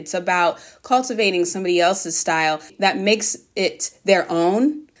It's about cultivating somebody else's style that makes it their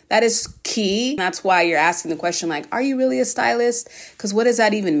own. That is key. That's why you're asking the question, like, are you really a stylist? Because what does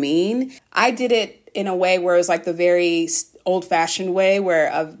that even mean? I did it in a way where it was like the very old-fashioned way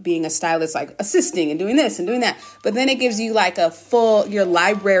of being a stylist, like assisting and doing this and doing that. But then it gives you like your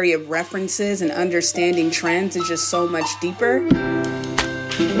library of references, and understanding trends is just so much deeper.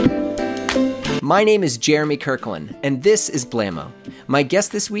 My name is Jeremy Kirkland, and this is Blammo. My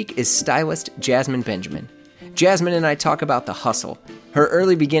guest this week is stylist Jasmine Benjamin. Jasmine and I talk about the hustle, her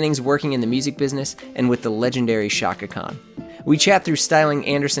early beginnings working in the music business, and with the legendary Chaka Khan. We chat through styling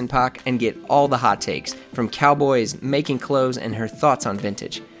Anderson .Paak and get all the hot takes, from cowboys, making clothes, and her thoughts on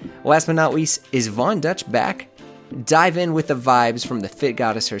vintage. Last but not least, is Von Dutch back? Dive in with the vibes from the fit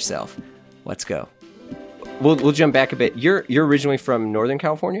goddess herself. Let's go. We'll jump back a bit. You're originally from Northern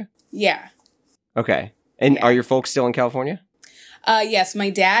California? Yeah. Okay. And Are your folks still in California? Yes, my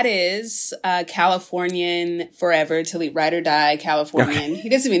dad is Californian forever till he ride or die Californian. Okay. He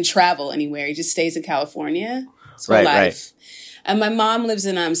doesn't even travel anywhere. He just stays in California his whole life. Right. And my mom lives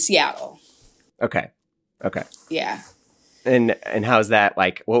in Seattle. Okay. Yeah. And how's that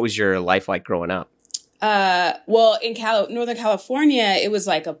like? What was your life like growing up? Well, in Northern California, it was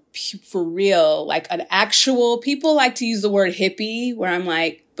like for real, like an actual, people like to use the word hippie, where I'm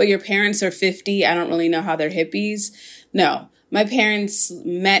like, but your parents are 50. I don't really know how they're hippies. No, my parents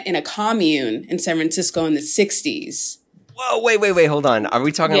met in a commune in San Francisco in the 60s. Whoa, wait, hold on. Are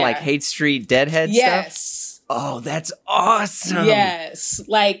we talking like Haight Street Deadhead stuff? Yes. Oh, that's awesome. Yes.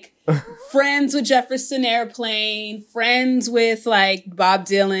 Like friends with Jefferson Airplane, friends with like Bob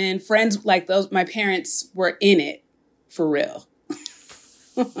Dylan, friends like those. My parents were in it for real.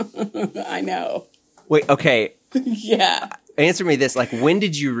 I know. Wait, okay. Yeah. Answer me this. Like, when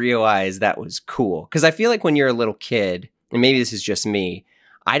did you realize that was cool? Because I feel like when you're a little kid, and maybe this is just me,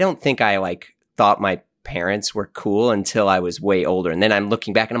 I don't think I like thought my parents were cool until I was way older. And then I'm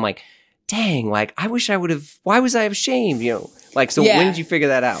looking back and I'm like, dang, like, I wish I would have, why was I ashamed? You know, like, so when did you figure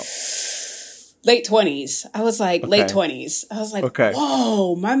that out? Late 20s. I was like, late 20s. I was like,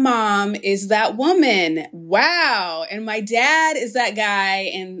 whoa, my mom is that woman. Wow. And my dad is that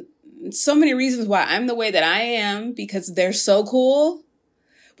guy. And so many reasons why I'm the way that I am, because they're so cool.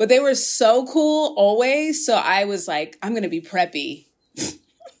 But they were so cool always. So I was like, I'm going to be preppy.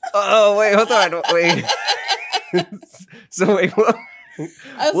 Oh, wait, hold on. Wait. So wait, what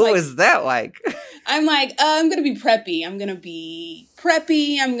was that like? I'm like, I'm going to be preppy. I'm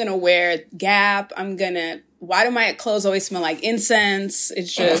going to wear Gap. Why do my clothes always smell like incense?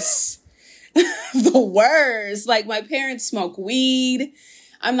 It's just the worst. Like, my parents smoke weed.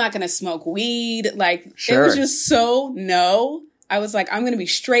 I'm not going to smoke weed. Like, It was just no. I was like, I'm going to be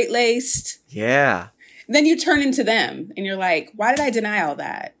straight-laced. Yeah. And then you turn into them and you're like, why did I deny all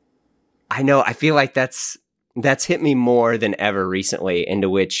that? I know. I feel like that's hit me more than ever recently, into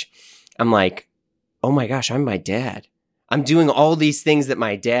which I'm like, oh my gosh, I'm my dad. I'm doing all these things that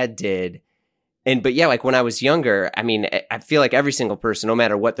my dad did. But yeah, like when I was younger, I mean, I feel like every single person, no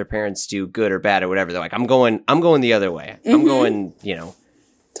matter what their parents do, good or bad or whatever, they're like, I'm going the other way. Mm-hmm. I'm going, you know.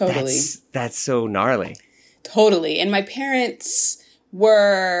 Totally. That's so gnarly. Totally. And my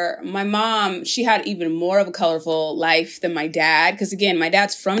mom, she had even more of a colorful life than my dad. Because again, my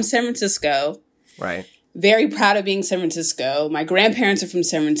dad's from San Francisco. Right. Very proud of being San Francisco. My grandparents are from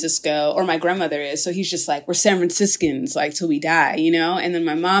San Francisco, or my grandmother is. So he's just like, we're San Franciscans, like, till we die, you know? And then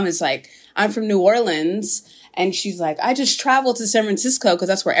my mom is like, I'm from New Orleans. And she's like, I just traveled to San Francisco because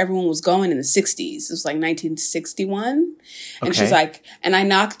that's where everyone was going in the 60s. It was like 1961. And she's like, and I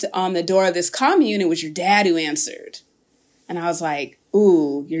knocked on the door of this commune. It was your dad who answered. And I was like,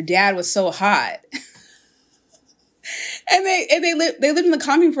 ooh, your dad was so hot. And they lived in the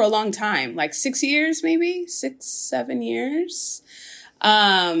commune for a long time, like 6 years, maybe 7 years.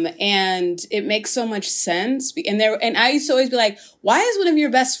 And it makes so much sense. And I used to always be like, why is one of your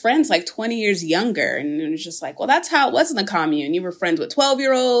best friends like 20 years younger? And it was just like, well, that's how it was in the commune. You were friends with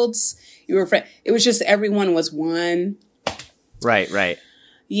 12-year-olds. It was just, everyone was one. Right.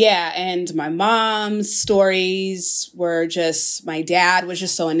 Yeah. And my mom's stories were just, my dad was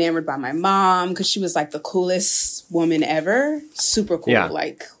just so enamored by my mom because she was like the coolest woman ever. Super cool,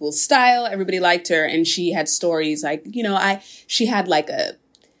 like cool style. Everybody liked her. And she had stories like, you know, she had like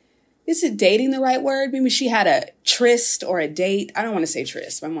is it dating the right word? Maybe she had a tryst or a date. I don't want to say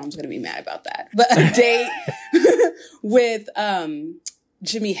tryst. My mom's going to be mad about that. But a date with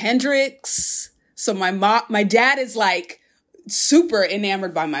Jimi Hendrix. So my dad is like, super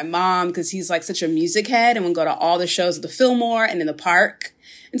enamored by my mom because he's like such a music head and would go to all the shows at the Fillmore and in the park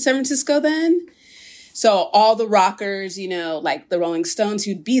in San Francisco then. So all the rockers, you know, like the Rolling Stones,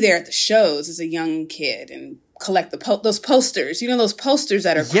 who'd be there at the shows as a young kid and collect those posters. You know, those posters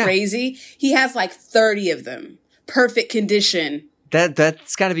that are crazy? He has like 30 of them. Perfect condition.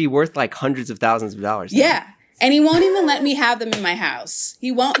 That's got to be worth like hundreds of thousands of dollars. Yeah. And he won't even let me have them in my house.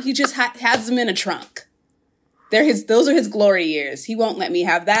 He won't. He just has them in a trunk. Those are his glory years. He won't let me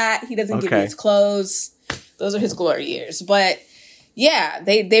have that. He doesn't give me his clothes. Those are his glory years. But yeah,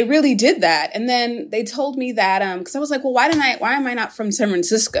 they really did that. And then they told me that, cause I was like, well, why am I not from San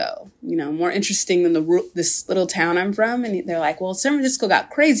Francisco? You know, more interesting than this little town I'm from. And they're like, well, San Francisco got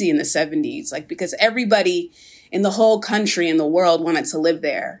crazy in the 70s, like because everybody in the whole country and the world wanted to live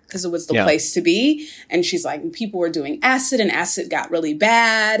there because it was the place to be. And she's like, people were doing acid and acid got really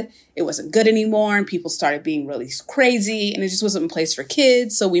bad. It wasn't good anymore. And people started being really crazy and it just wasn't a place for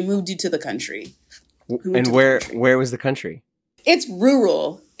kids. So we moved you to the country. And where was the country? It's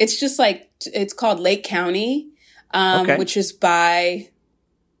rural. It's just like, it's called Lake County, which is by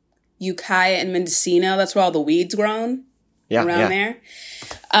Ukiah and Mendocino. That's where all the weeds grown around there.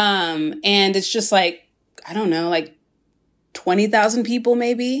 And it's just like, I don't know, like 20,000 people,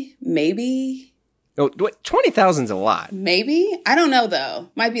 maybe. Oh, 20,000's a lot. Maybe. I don't know, though.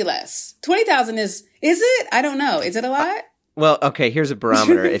 Might be less. 20,000 is it? I don't know. Is it a lot? Well, okay, here's a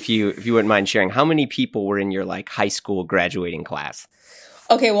barometer if you wouldn't mind sharing. How many people were in your like high school graduating class?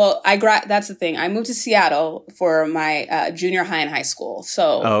 Okay, well, that's the thing. I moved to Seattle for my junior high and high school.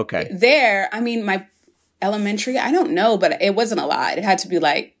 So there, I mean, my elementary, I don't know, but it wasn't a lot. It had to be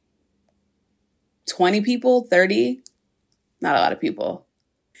like 20 people, 30, not a lot of people.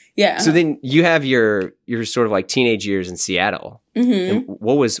 Yeah. So then you have your sort of like teenage years in Seattle. Mm-hmm. And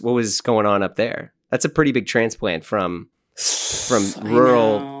what was going on up there? That's a pretty big transplant from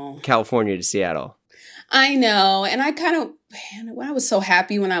rural California to Seattle. I know. And when I was so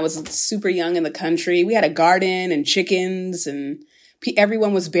happy when I was super young in the country, we had a garden and chickens and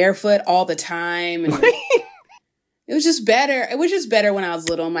everyone was barefoot all the time. And it was just better. It was just better when I was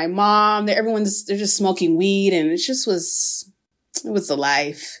little. My mom, they're just smoking weed and it was the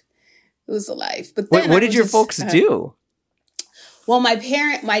life. It was the life. But then what did your folks do? Well, my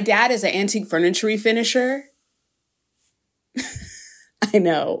dad is an antique furniture refinisher. I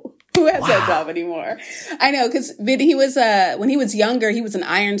know. Who has that job anymore? I know, because he was when he was younger, he was an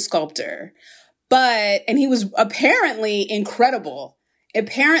iron sculptor. And he was apparently incredible.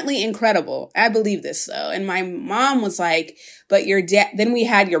 I believe this though. And my mom was like, but your dad, then we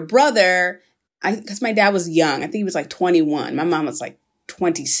had your brother, because my dad was young. I think he was like 21. My mom was like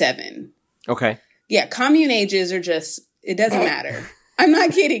 27. Okay. Yeah. Commune ages are just, it doesn't matter. I'm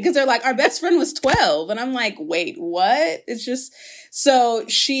not kidding. Cause they're like, our best friend was 12. And I'm like, wait, what? It's just, so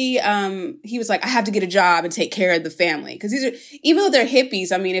he was like, I have to get a job and take care of the family. Cause even though they're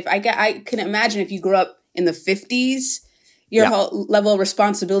hippies, I mean, I can imagine if you grew up in the 50s, your whole level of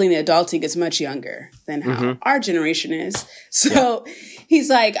responsibility in adulting is much younger than how our generation is. So he's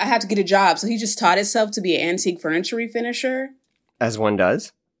like, I have to get a job. So he just taught himself to be an antique furniture refinisher. As one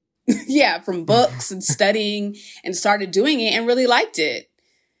does. Yeah, from books and studying and started doing it and really liked it.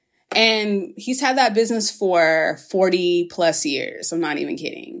 And he's had that business for 40 plus years. I'm not even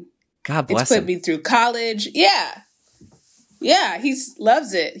kidding. God bless him. It's put me through college. Yeah. Yeah, he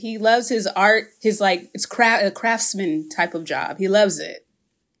loves it. He loves his art, it's a craftsman type of job. He loves it.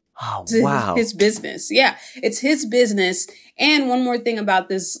 Oh, wow. His business. Yeah, it's his business. And one more thing about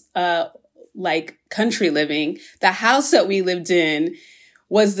this, country living, the house that we lived in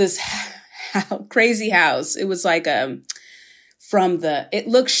was this crazy house. It was like, it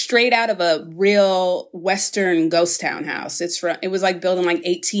looked straight out of a real Western ghost town house. It was like built in like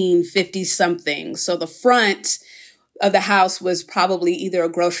 1850 something. So the front of the house was probably either a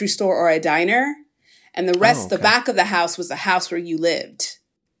grocery store or a diner. And the rest, the back of the house was the house where you lived.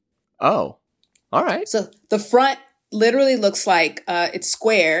 Oh, all right. So the front literally looks like, it's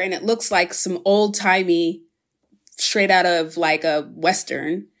square and it looks like some old timey, straight out of like a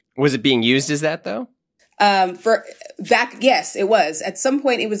Western. Was it being used as that though? For that, yes, it was. At some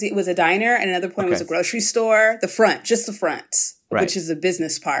point it was a diner and another point was a grocery store. The front, just the front, which is the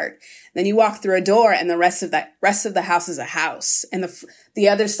business part. Then you walk through a door and the rest of the house is a house. And the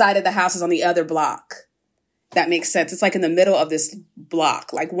other side of the house is on the other block. That makes sense. It's like in the middle of this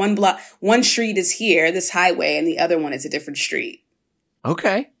block. Like one street is here, this highway, and the other one is a different street.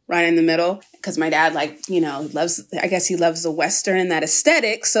 Okay. Right in the middle. Because my dad, I guess he loves the Western and that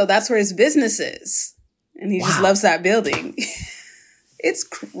aesthetic. So that's where his business is. And he just loves that building. It's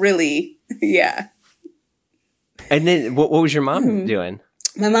really, yeah. And then what was your mom doing?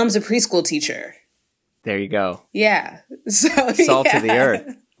 My mom's a preschool teacher. There you go. Yeah. So Salt of the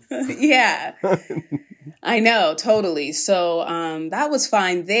earth. Yeah. I know, totally. So that was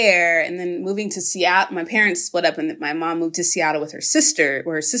fine there. And then moving to Seattle, my parents split up and my mom moved to Seattle with her sister,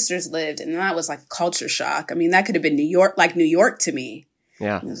 where her sisters lived. And that was like culture shock. I mean, that could have been New York to me.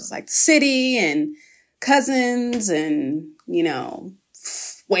 Yeah. It was like the city and cousins and, you know,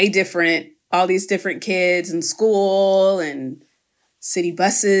 way different, all these different kids in school and city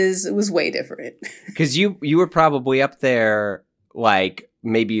buses. It was way different. Because you were probably up there like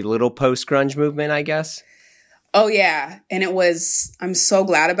maybe little post-grunge movement, I guess. Oh, yeah. And I'm so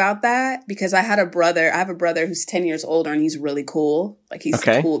glad about that because I have a brother who's 10 years older and he's really cool. Like he's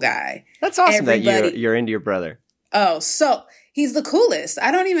a cool guy. That's awesome that you're into your brother. Oh, so he's the coolest.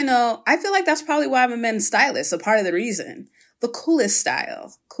 I don't even know. I feel like that's probably why I'm a men's stylist. A part of the reason. The coolest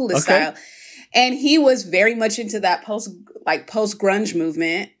style. And he was very much into that post grunge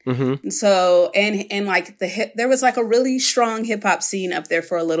movement. Mm-hmm. And so, and like there was like a really strong hip hop scene up there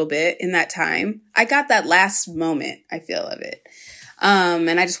for a little bit in that time. I got that last moment, I feel, of it.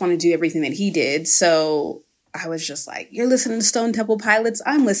 And I just want to do everything that he did. So I was just like, you're listening to Stone Temple Pilots?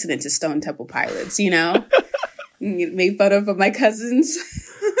 I'm listening to Stone Temple Pilots, you know? Made fun of my cousins.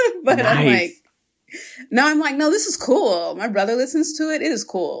 But nice. I'm like, no, this is cool. My brother listens to it. It is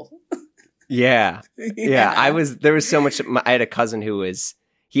cool. Yeah. There was so much. I had a cousin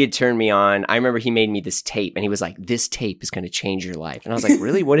he had turned me on. I remember he made me this tape and he was like, this tape is going to change your life. And I was like,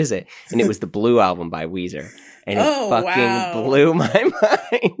 really? What is it? And it was the Blue album by Weezer. And it blew my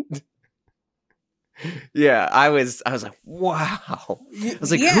mind. Yeah. I was like, wow. I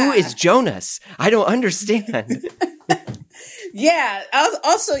was like, who is Jonas? I don't understand. Yeah. I was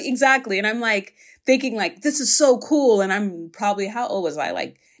also exactly. And I'm like thinking like, this is so cool. And I'm probably, how old was I?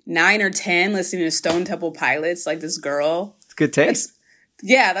 Like 9 or 10 listening to Stone Temple Pilots, like this girl. It's good taste.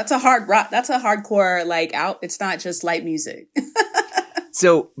 That's a hard rock. That's a hardcore, like it's not just light music.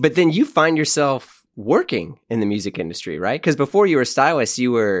 So, but then you find yourself working in the music industry, right? Because before you were a stylist,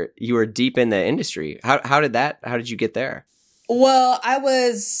 you were deep in the industry. How did you get there? Well, I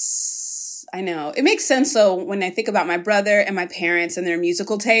know it makes sense. So when I think about my brother and my parents and their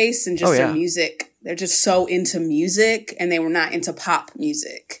musical tastes and just their music, they're just so into music and they were not into pop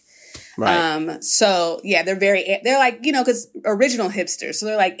music. Right. So yeah, they're like, you know, cause original hipsters. So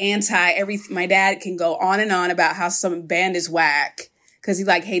they're like anti everything. My dad can go on and on about how some band is whack cause he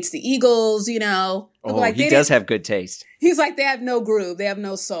like hates the Eagles, you know. Oh, like, he does have good taste. He's like, they have no groove. They have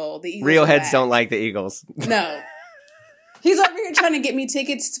no soul. The Eagles real heads don't like the Eagles. No. He's over here trying to get me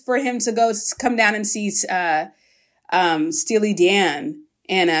tickets for him to come down and see, Steely Dan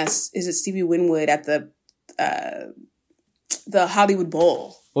and, is it Stevie Winwood at the Hollywood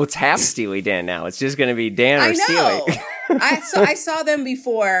Bowl. Well, it's half Steely Dan now. It's just going to be Dan or Steely. I saw them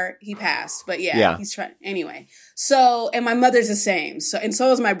before he passed, but yeah, he's trying anyway. So, and my mother's the same. So, and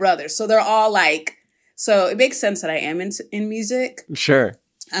so is my brother. So they're all like, so it makes sense that I am in music. Sure.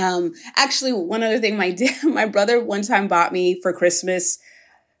 Actually, one other thing, my brother one time bought me for Christmas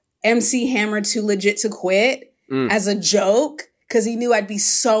MC Hammer Too Legit to Quit as a joke because he knew I'd be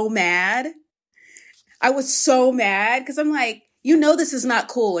so mad. I was so mad because I'm like, you know, this is not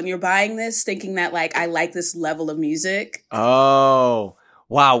cool. And you're buying this thinking that like, I like this level of music. Oh,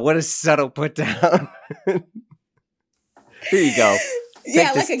 wow. What a subtle put down. Here you go.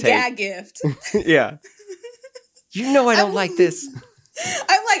 Take like a gag gift. Yeah. You know, I don't like this.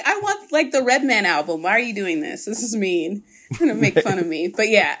 I'm like, I want like the Redman album. Why are you doing this? This is mean. You're going to make fun of me. But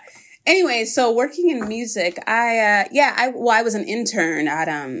yeah. Anyway, so working in music, I was an intern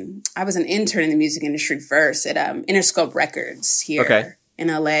I was an intern in the music industry first at Interscope Records here in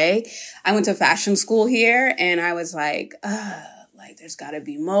LA. I went to fashion school here and I was like there's got to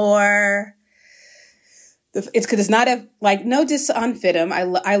be more. It's because it's not no diss on FITM.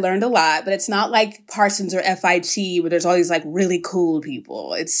 I learned a lot, but it's not like Parsons or FIT where there's all these like really cool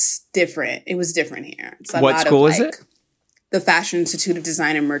people. It's different. It was different here. It's what school is it? The Fashion Institute of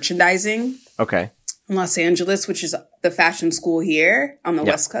Design and Merchandising. Okay. In Los Angeles, which is the fashion school here on the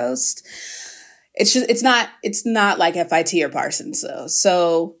West Coast. It's not like FIT or Parsons though.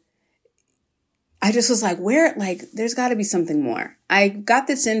 So I just was like, there's got to be something more. I got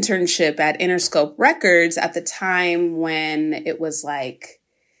this internship at Interscope Records at the time when it was like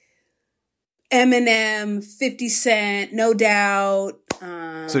Eminem, 50 Cent, No Doubt.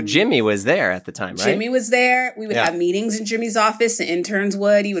 So Jimmy was there at the time, right? Jimmy was there. We would have meetings in Jimmy's office. The interns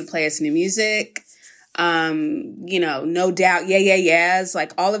would. He would play us new music. No Doubt, yeahs,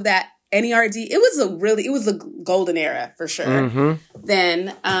 like all of that. NERD. It was a golden era for sure. Mm-hmm.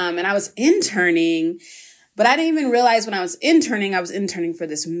 Then, and I was interning But I didn't even realize when I was interning for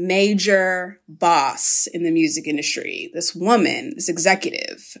this major boss in the music industry. This woman, this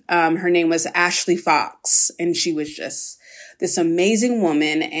executive. Her name was Ashley Fox. And she was just this amazing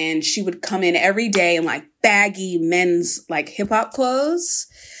woman. And she would come in every day in like baggy men's like hip hop clothes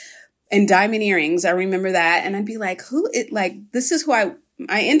and diamond earrings. I remember that. And I'd be like, this is who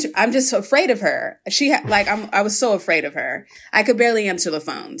I'm just so afraid of her. I was so afraid of her. I could barely answer the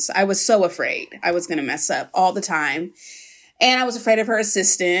phones. I was so afraid I was going to mess up all the time. And I was afraid of her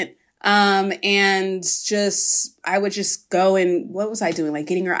assistant. I would just go and what was I doing? Like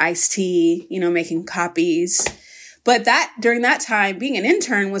getting her iced tea, making copies. But during that time, being an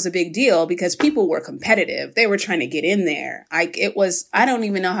intern was a big deal because people were competitive. They were trying to get in there. I don't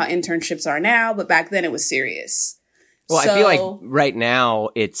even know how internships are now, but back then it was serious. Well, I feel like right now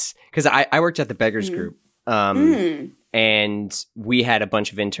it's because I worked at the Beggars Group, and we had a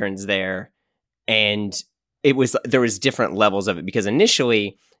bunch of interns there, and there was different levels of it because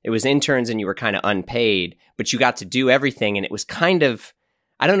initially it was interns and you were kind of unpaid, but you got to do everything, and it was kind of,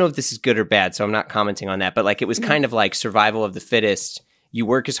 I don't know if this is good or bad, so I'm not commenting on that, but like it was kind of like survival of the fittest. You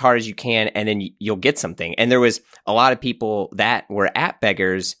work as hard as you can, and then you'll get something. And there was a lot of people that were at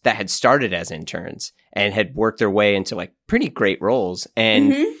Beggars that had started as interns and had worked their way into like pretty great roles.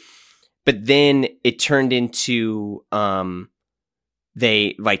 And but then it turned into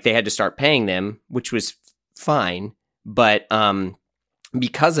they had to start paying them, which was fine. But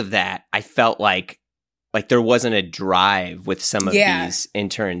because of that, I felt like there wasn't a drive with some of these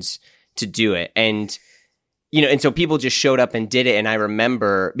interns to do it. And and so people just showed up and did it. And I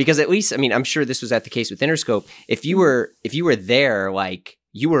remember, because at least, I mean, I'm sure this was at the case with Interscope. If you were there, like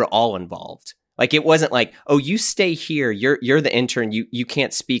you were all involved. Like it wasn't like, oh, you stay here. You're the intern. You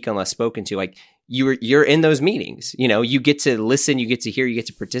can't speak unless spoken to. Like you're in those meetings. You get to listen. You get to hear. You get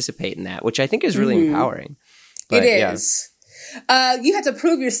to participate in that, which I think is really empowering. But, it is. You had to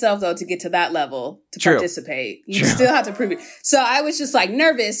prove yourself though to get to that level to participate. You still have to prove it. So I was just like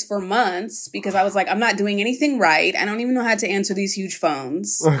nervous for months because I was like, I'm not doing anything right. I don't even know how to answer these huge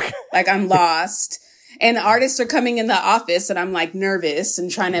phones. Okay. Like I'm lost. And artists are coming in the office and I'm like nervous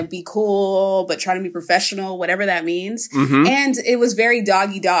and trying to be cool, but trying to be professional, whatever that means. And it was very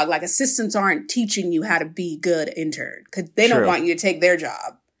dog. Like assistants aren't teaching you how to be good intern because they don't want you to take their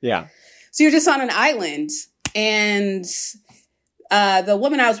job. Yeah. So you're just on an island. And the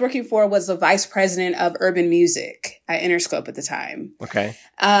woman I was working for was the vice president of urban music at Interscope at the time. Okay.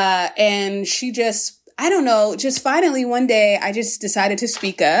 And she just finally one day I just decided to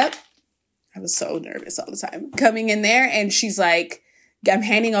speak up. I was so nervous all the time coming in there. And she's like, I'm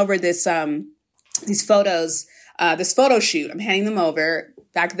handing over these photos, this photo shoot. I'm handing them over.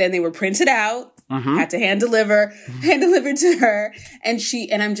 Back then they were printed out. Had to hand deliver to her. And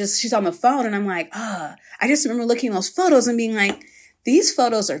she's on the phone and I'm like, I just remember looking at those photos and being like, these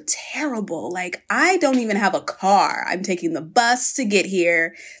photos are terrible. Like, I don't even have a car. I'm taking the bus to get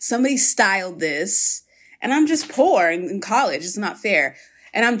here. Somebody styled this and I'm just poor in college. It's not fair.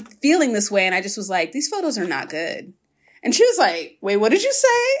 And I'm feeling this way. And I just was like, these photos are not good. And she was like, wait, what did you say?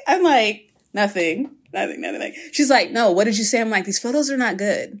 I'm like, nothing. She's like, no, what did you say? I'm like, these photos are not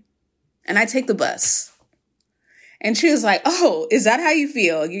good. And I take the bus. And she was like, oh, is that how you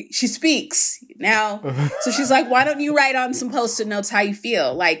feel? She speaks now. So she's like, why don't you write on some Post-it notes how you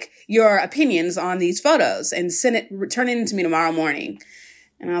feel? Like your opinions on these photos and return it to me tomorrow morning.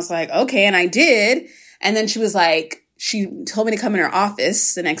 And I was like, okay. And I did. And then she was like, she told me to come in her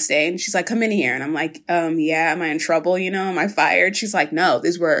office the next day and she's like, come in here. And I'm like, yeah, am I in trouble? Am I fired? She's like, no,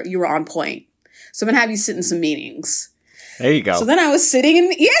 you were on point. So I'm going to have you sit in some meetings. There you go. So then I was sitting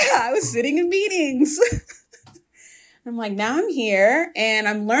in meetings. I'm like, now I'm here and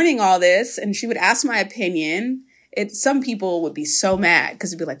I'm learning all this. And she would ask my opinion. Some people would be so mad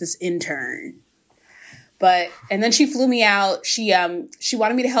because it'd be like this intern. And then she flew me out. She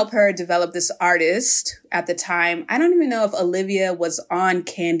wanted me to help her develop this artist at the time. I don't even know if Olivia was on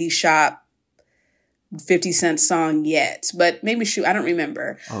Candy Shop 50 Cent song yet, but maybe I don't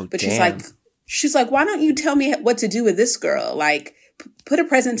remember. Oh, but damn. She's like, why don't you tell me what to do with this girl? Like, put a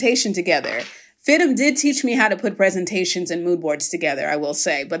presentation together. FIDM did teach me how to put presentations and mood boards together, I will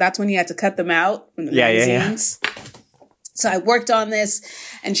say. But that's when you had to cut them out from the magazines. Yeah. So I worked on this,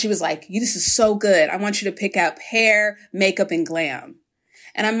 and she was like, this is so good. I want you to pick out hair, makeup, and glam.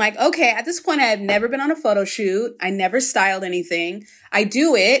 And I'm like, okay, at this point, I have never been on a photo shoot. I never styled anything. I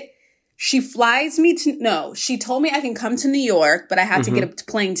do it. She flies me she told me I can come to New York, but I had to get a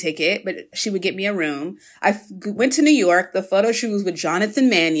plane ticket, but she would get me a room. I went to New York. The photo shoot was with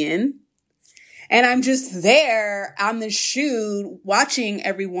Jonathan Mannion. And I'm just there on the shoot watching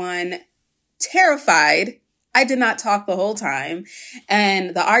everyone terrified I did not talk the whole time.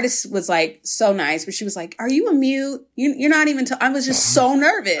 And the artist was like so nice, but she was like, are you a mute? You're not even, I was just so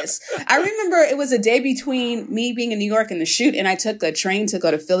nervous. I remember it was a day between me being in New York and the shoot, and I took a train to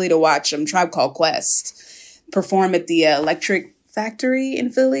go to Philly to watch Tribe Called Quest perform at the Electric Factory in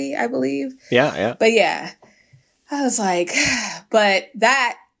Philly, I believe. Yeah. But yeah, I was like, but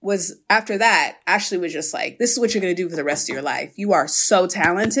that was, after that, Ashley was just like, this is what you're going to do for the rest of your life. You are so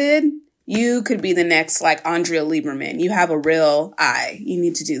talented. You could be the next, like, Andrea Lieberman. You have a real eye. You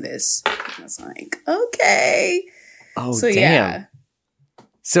need to do this. I was like, okay. Oh, so, damn. Yeah.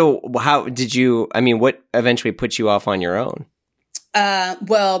 So how did you, I mean, what eventually put you off on your own?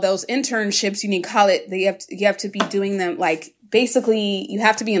 Well, those internships, you call it, you have to be doing them, like, basically you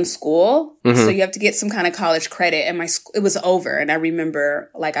have to be in school. Mm-hmm. So you have to get some kind of college credit, and it was over. And I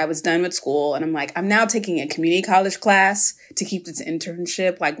remember, like, I was done with school and I'm like, I'm now taking a community college class to keep this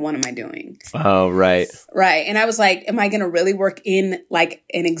internship. Like, what am I doing? Oh, right. Right. And I was like, am I going to really work in like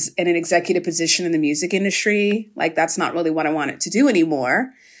in an executive position in the music industry? Like, that's not really what I wanted to do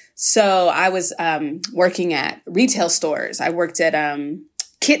anymore. So I was, working at retail stores. I worked at,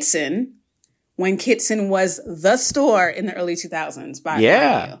 Kitson, when Kitson was the store in the early 2000s.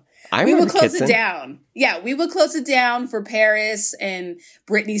 We would close Kitson. it down. Yeah, we would close it down for Paris and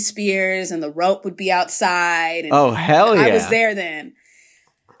Britney Spears, and The Rope would be outside. And oh, hell yeah. I was there then.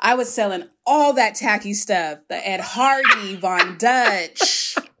 I was selling all that tacky stuff. The Ed Hardy, Von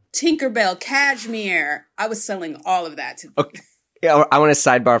Dutch, Tinkerbell, Cashmere. I was selling all of that. Okay. Yeah, I want to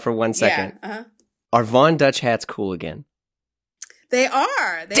sidebar for 1 second. Yeah, uh-huh. Are Von Dutch hats cool again? They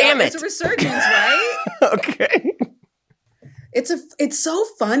are. Damn it! It's a resurgence, right? Okay. It's so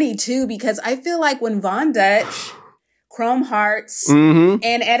funny too, because I feel like when Von Dutch, Chrome Hearts, and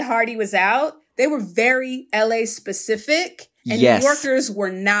Ed Hardy was out, they were very LA specific, and New Yorkers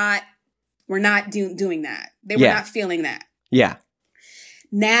were not doing that. They were not feeling that. Yeah.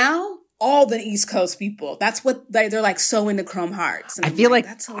 Now, all the East Coast people, that's what they're like, so into Chrome Hearts. And I feel like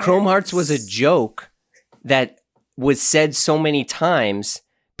Chrome Hearts was a joke that was said so many times,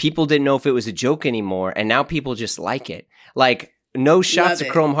 people didn't know if it was a joke anymore, and now people just like it. Like, no shots of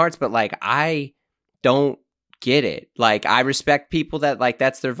Chrome Hearts, but like, I don't get it. Like, I respect people that like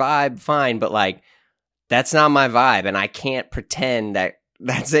that's their vibe, fine, but like, that's not my vibe, and I can't pretend that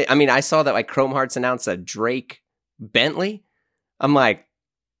that's it. I mean, I saw that like Chrome Hearts announced a Drake Bentley. I'm like,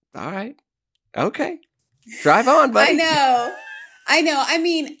 all right, okay, drive on, buddy. I know. I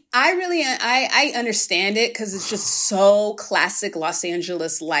mean, I understand it because it's just so classic Los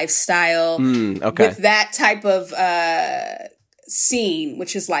Angeles lifestyle with that type of scene,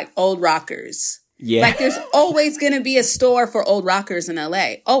 which is like old rockers. Yeah. Like, there's always going to be a store for old rockers in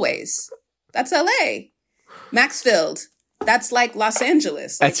LA. Always. That's LA. Maxfield. That's like Los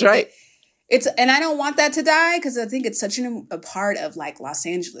Angeles. Like, that's right. And I don't want that to die, because I think it's such a part of like Los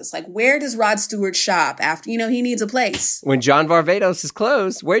Angeles. Like, where does Rod Stewart shop after, he needs a place? When John Varvatos is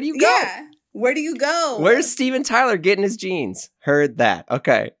closed, where do you go? Yeah. Where do you go? Where's Steven Tyler getting his jeans? Heard that.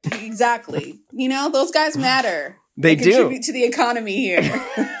 Okay. Exactly. Those guys matter. They do. Contribute to the economy here.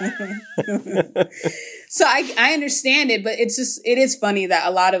 So I understand it, but it is funny that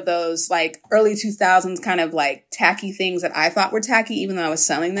a lot of those like early 2000s kind of like tacky things that I thought were tacky, even though I was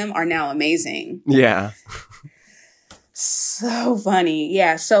selling them, are now amazing. Yeah. So funny.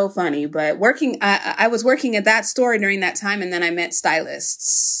 Yeah, so funny. But I was working at that store during that time, and then I met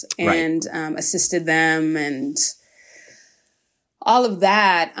stylists and assisted them and all of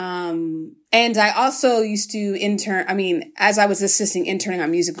that. And I also used to as I was interning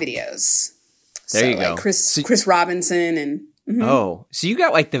on music videos. There you go. Like Chris Robinson and... Mm-hmm. Oh, so you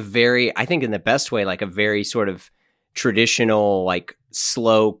got like I think in the best way, like a very sort of traditional, like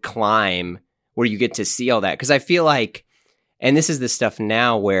slow climb where you get to see all that. Because I feel like, and this is the stuff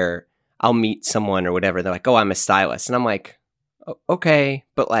now where I'll meet someone or whatever. They're like, oh, I'm a stylist. And I'm like, okay,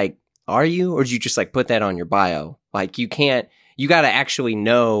 but like, are you? Or do you just like put that on your bio? Like, you got to actually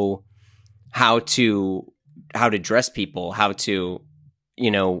know how to dress people, how to,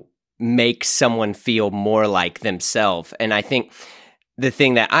 make someone feel more like themselves. And I think the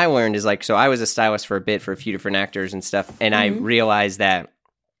thing that I learned is like, so I was a stylist for a bit for a few different actors and stuff. And I realized that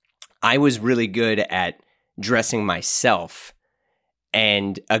I was really good at dressing myself,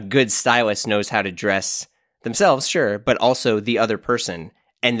 and a good stylist knows how to dress themselves, sure, but also the other person.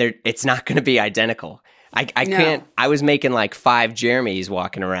 And it's not going to be identical. I can't, I was making like 5 Jeremys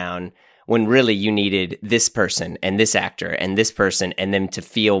walking around when really you needed this person and this actor and this person and them to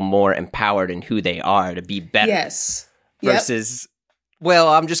feel more empowered in who they are, to be better. Yes. Versus, well,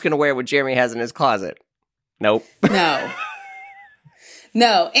 I'm just going to wear what Jeremy has in his closet. Nope.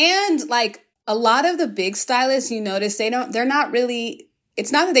 No. And like, A lot of the big stylists, you notice, they're not really,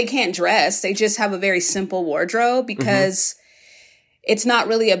 it's not that they can't dress. They just have a very simple wardrobe because it's not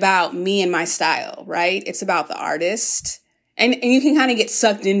really about me and my style, right? It's about the artist. And you can kind of get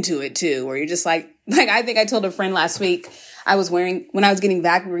sucked into it too, where you're just like I think I told a friend last week, we were getting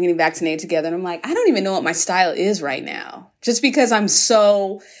vaccinated together. And I'm like, I don't even know what my style is right now. Just because I'm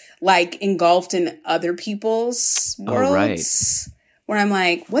so like engulfed in other people's worlds. Right. Where I'm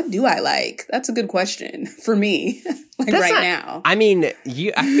like, what do I like? That's a good question for me, now. I mean,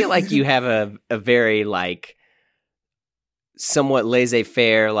 I feel like you have a very, like, somewhat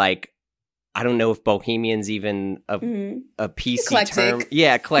laissez-faire, like, I don't know if bohemian's even a PC eclectic term.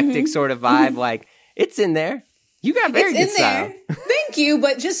 Yeah, eclectic sort of vibe. Like, it's in there. You got very good style. Thank you.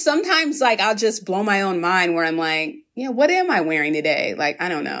 But just sometimes, like, I'll just blow my own mind where I'm like, yeah, what am I wearing today? Like, I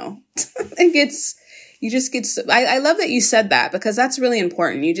don't know. I love that you said that because that's really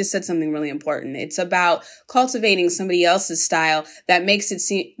important. You just said something really important. It's about cultivating somebody else's style that makes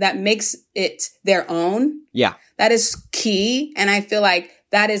it their own. Yeah. That is key. And I feel like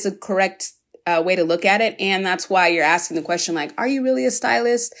that is a correct way to look at it. And that's why you're asking the question, like, are you really a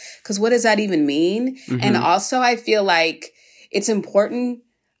stylist? Because what does that even mean? And also I feel like it's important.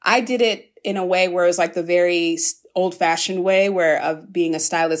 I did it in a way where it was like the very old-fashioned way of being a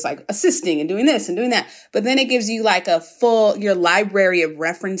stylist, like assisting and doing this and doing that. But then it gives you like your library of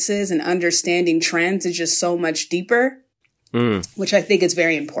references and understanding trends is just so much deeper, which I think is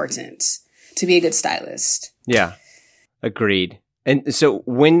very important to be a good stylist. Yeah, agreed. And so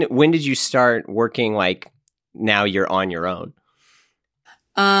when did you start working, like, now you're on your own?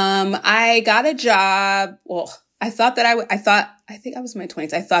 I got a job. Well, I think I was in my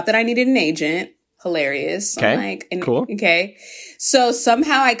 20s. I thought that I needed an agent. Hilarious. Okay. I'm like, cool. Okay. So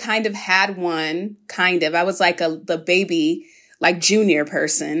somehow I kind of had one, I was like the baby, like junior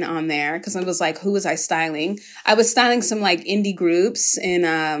person on there. Cause I was like, who was I styling? I was styling some like indie groups in,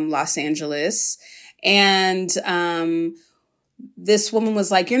 Los Angeles. And, this woman was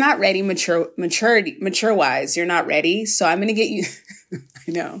like, you're not ready mature wise. You're not ready. So I'm going to get you,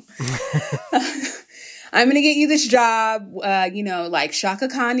 I know. I'm going to get you this job. Like Shaka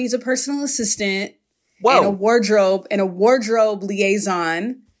Khan needs a personal assistant. Whoa. And a wardrobe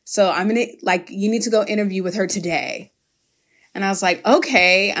liaison. So I'm going to you need to go interview with her today. And I was like,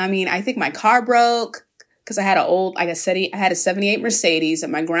 okay. I mean, I think my car broke because I had a 78 Mercedes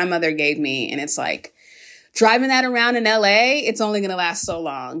that my grandmother gave me. And it's like driving that around in LA, it's only going to last so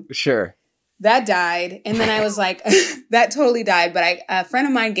long. Sure. That died. And then I was like, that totally died. But a friend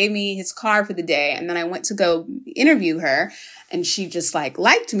of mine gave me his car for the day. And then I went to go interview her. And she just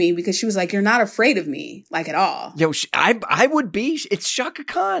liked me because she was like, you're not afraid of me, like at all. Yo, I would be. It's Shaka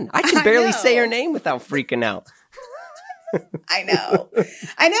Khan. I can barely say her name without freaking out. I know.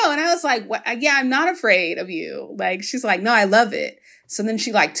 And I was like, what? Yeah, I'm not afraid of you. Like, she's like, no, I love it. So then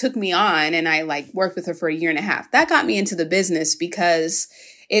she took me on and I worked with her for a year and a half. That got me into the business because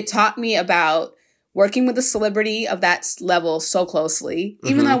it taught me about working with a celebrity of that level so closely,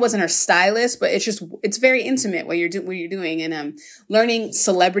 even though I wasn't her stylist, but it's very intimate what you're doing, and learning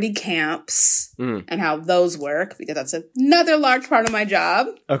celebrity camps and how those work, because that's another large part of my job.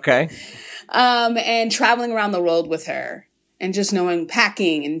 Okay. And traveling around the world with her and just knowing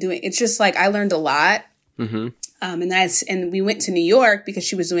packing and doing, it's just I learned a lot. Mm-hmm. And we went to New York because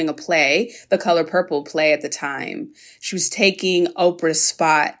she was doing a play, the Color Purple play at the time. She was taking Oprah's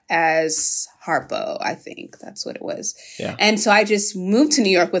spot as Harpo, I think that's what it was. Yeah. And so I just moved to New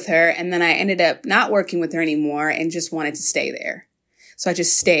York with her, and then I ended up not working with her anymore and just wanted to stay there. So I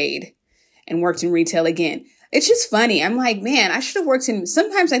just stayed and worked in retail again. It's just funny. I'm like, man, I should have worked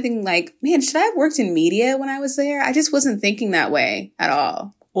sometimes I think man, should I have worked in media when I was there? I just wasn't thinking that way at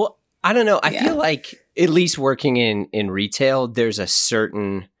all. Well, I don't know. I feel like at least working in retail, there's a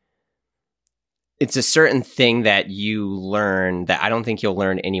certain thing that you learn that I don't think you'll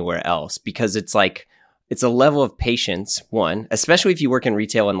learn anywhere else, because it's a level of patience, one, especially if you work in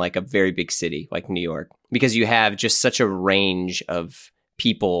retail in a very big city like New York, because you have just such a range of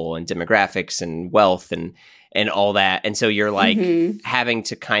people and demographics and wealth and all that. And so you're having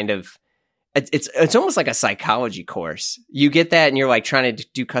to kind of, it's almost like a psychology course. You get that and you're trying to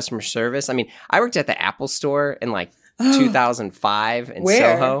do customer service. I mean, I worked at the Apple store in 2005 in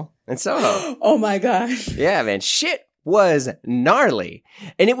Soho. In Soho. Oh my gosh. Yeah, man. Shit was gnarly.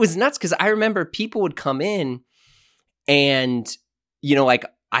 And it was nuts because I remember people would come in and, I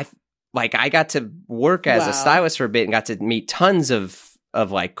got to work as a stylist for a bit and got to meet tons of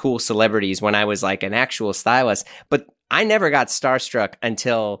cool celebrities when I was an actual stylist. But I never got starstruck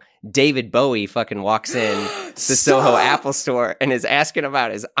until David Bowie fucking walks in the Soho Apple store and is asking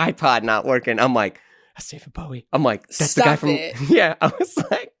about his iPod not working. I'm like, that's David Bowie. I'm like, that's the guy from Yeah. I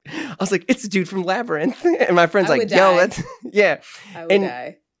was like, it's the dude from Labyrinth. And my friend's like, yo, that's yeah. I would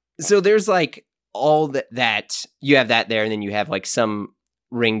die. So there's like all that you have that there, and then you have like some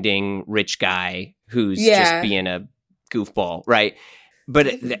ring-ding rich guy who's just being a goofball, right? But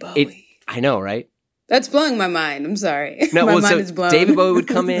I know, right? That's blowing my mind. I'm sorry. No, my mind is blown. David Bowie would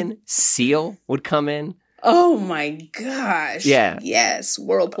come in. Seal would come in. Oh my gosh. Yeah. Yes.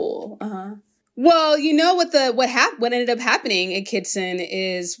 Whirlpool. Uh-huh. Well, you know what ended up happening at Kitson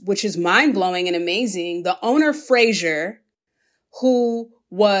is, which is mind blowing and amazing. The owner Fraser, who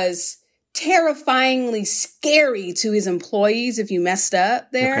was terrifyingly scary to his employees if you messed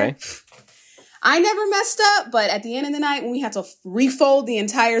up there. Okay. I never messed up, but at the end of the night, when we had to refold the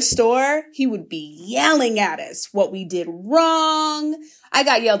entire store, he would be yelling at us what we did wrong. I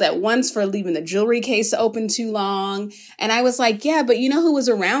got yelled at once for leaving the jewelry case open too long. And I was like, yeah, but you know who was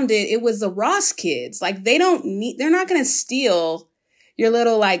around it? It was the Ross kids. Like, they're not going to steal your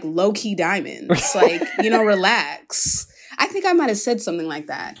little, like, low-key diamonds. Like, relax. I think I might have said something like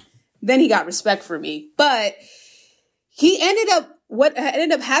that. Then he got respect for me. But what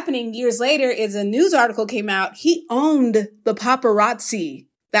ended up happening years later is a news article came out. He owned the paparazzi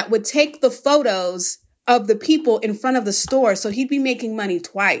that would take the photos of the people in front of the store. So he'd be making money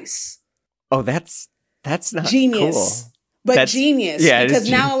twice. Oh, that's not genius. Cool. But that's, genius. Yeah, because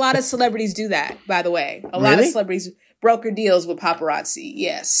now a lot of celebrities do that, by the way. A lot of celebrities broker deals with paparazzi.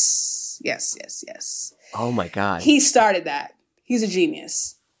 Yes. Oh my God. He started that. He's a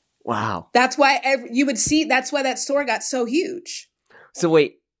genius. Wow. That's why that's why that store got so huge. So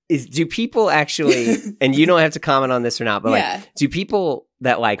wait, do people actually, and you don't have to comment on this or not, but like, do people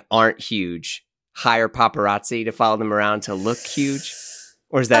that like aren't huge hire paparazzi to follow them around to look huge?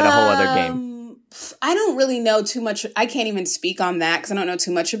 Or is that a whole other game? I don't really know too much. I can't even speak on that because I don't know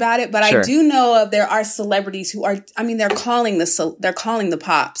too much about it. But I do know there are celebrities who are, they're calling the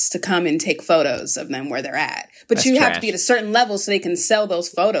pops to come and take photos of them where they're at. But that's have to be at a certain level so they can sell those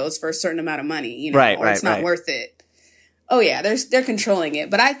photos for a certain amount of money, or it's not worth it. Oh yeah, they're controlling it.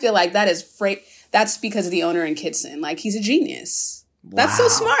 But I feel like that's because of the owner in Kitson. Like, he's a genius. Wow. That's so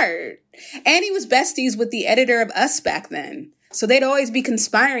smart. And he was besties with the editor of Us back then. So they'd always be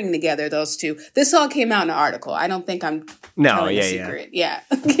conspiring together, those two. This all came out in an article. I don't think I'm telling a secret. Yeah.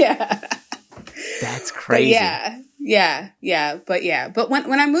 That's crazy. But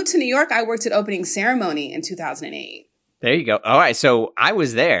when I moved to New York, I worked at Opening Ceremony in 2008. There you go. All right. So I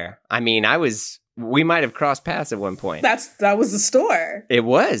was there. I mean, we might have crossed paths at one point. That was the store. It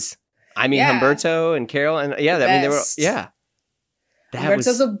was. I mean, Humberto and Carol and they were,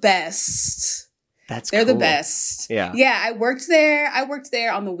 Humberto's the best. They're cool. the best. Yeah. Yeah. I worked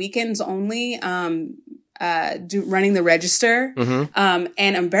there on the weekends only, running the register. Mm-hmm.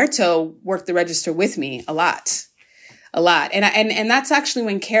 And Humberto worked the register with me a lot. And that's actually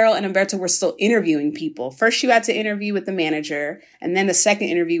when Carol and Humberto were still interviewing people. First, you had to interview with the manager, and then the second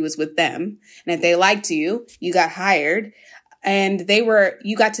interview was with them. And if they liked you, you got hired. And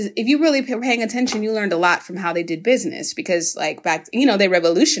if you really were paying attention, you learned a lot from how they did business because like back, they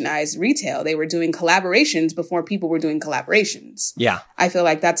revolutionized retail. They were doing collaborations before people were doing collaborations. Yeah. I feel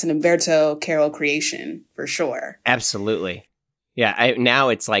like that's an Humberto Carol creation for sure. Absolutely. Yeah. Now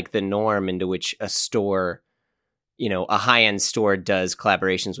it's like the norm into which a store, a high-end store does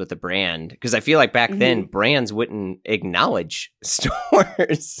collaborations with a brand. Because I feel like back then, brands wouldn't acknowledge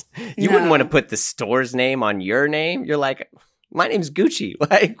stores. You wouldn't want to put the store's name on your name. You're like, my name's Gucci.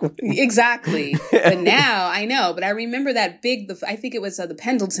 Like, exactly. But now I know. But I remember that I think it was the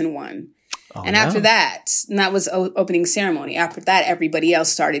Pendleton one. Oh, and after that, and that was Opening Ceremony. After that, everybody else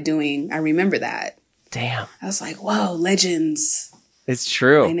started doing. I remember that. Damn. I was like, whoa, legends. It's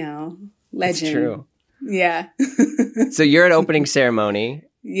true. I know. Legend. It's true. Yeah. So you're at Opening Ceremony.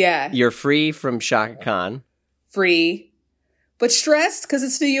 Yeah. You're free from Chaka Khan. Free. But stressed because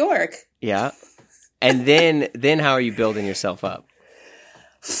it's New York. Yeah. And then how are you building yourself up?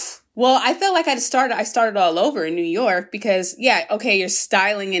 Well, I felt like I started all over in New York because, you're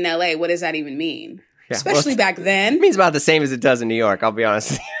styling in LA. What does that even mean? Yeah, especially back then. It means about the same as it does in New York, I'll be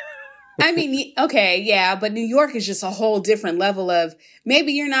honest. I mean, okay, yeah, but New York is just a whole different level of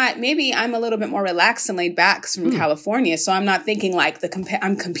maybe I'm a little bit more relaxed and laid back from California. So I'm not thinking like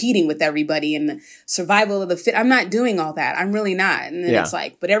I'm competing with everybody and the survival of the fit. I'm not doing all that. I'm really not. And then it's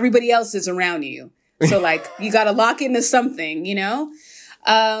like, but everybody else is around you. So like you got to lock into something,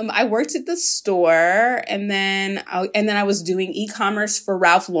 I worked at the store, and then I was doing e-commerce for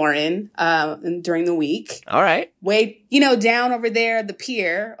Ralph Lauren during the week. All right. Down over there, the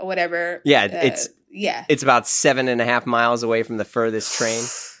pier or whatever. Yeah, it's about 7.5 miles away from the furthest train.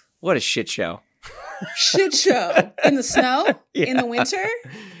 What a shit show. Shit show. In the snow? Yeah. In the winter?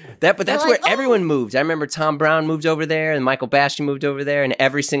 But that's where everyone moved. I remember Tom Brown moved over there, and Michael Bastian moved over there, and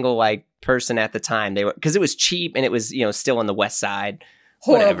every single person at the time, because it was cheap and it was still on the west side.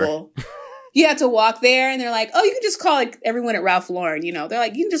 Horrible. You had to walk there, and they're like, "Oh, you can just call everyone at Ralph Lauren." They're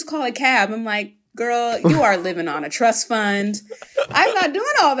like, "You can just call a cab." I'm like, "Girl, you are living on a trust fund. I'm not doing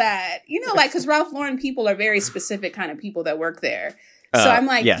all that." Because Ralph Lauren people are very specific kind of people that work there. So I'm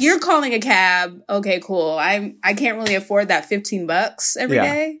like, yes. You're calling a cab. Okay, cool. I can't really afford that $15 every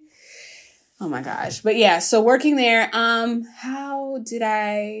day. Oh my gosh. But yeah, so working there, how did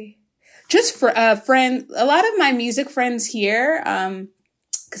I just for a lot of my music friends here,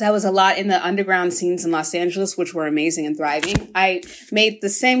 because I was a lot in the underground scenes in Los Angeles, which were amazing and thriving. I made the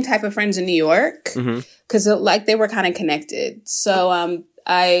same type of friends in New York because they were kind of connected. So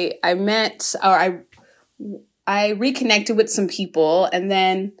I reconnected with some people, and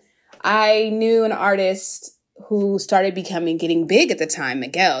then I knew an artist who started getting big at the time,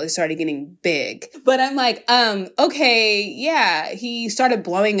 Miguel. He started getting big. But I'm like, okay, yeah, he started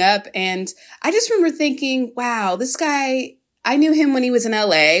blowing up. And I just remember thinking, wow, this guy, I knew him when he was in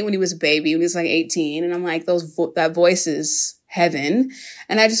LA, when he was a baby, when he was 18. And I'm like, that voice is heaven.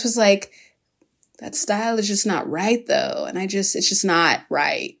 And I just was like, that style is just not right though. And it's just not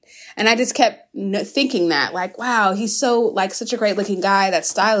right. And I just kept thinking that, wow, he's so such a great looking guy. That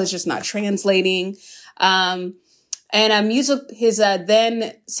style is just not translating. And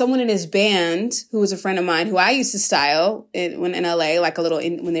then someone in his band who was a friend of mine who I used to style when in LA,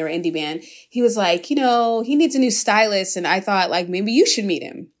 when they were indie band, he was like, he needs a new stylist. And I thought maybe you should meet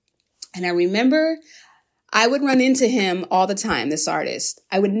him. And I remember I would run into him all the time, this artist.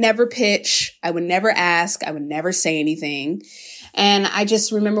 I would never pitch. I would never ask. I would never say anything. And I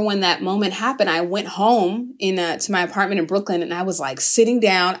just remember when that moment happened, I went home to my apartment in Brooklyn, and I was sitting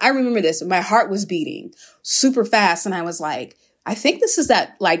down. I remember this. My heart was beating super fast. And I was like, I think this is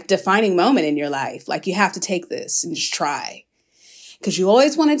that defining moment in your life. You have to take this and just try. Because you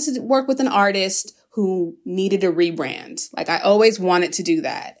always wanted to work with an artist who needed a rebrand. I always wanted to do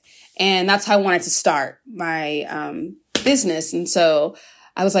that. And that's how I wanted to start my business. And so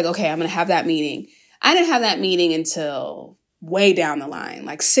I was like, okay, I'm going to have that meeting. I didn't have that meeting until way down the line,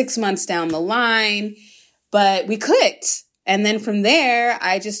 6 months down the line, but we clicked. And then from there,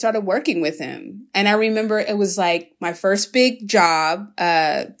 I just started working with him. And I remember it was my first big job,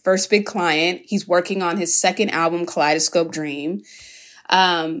 first big client. He's working on his second album, Kaleidoscope Dream.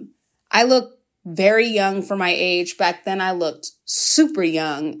 I look very young for my age. Back then I looked super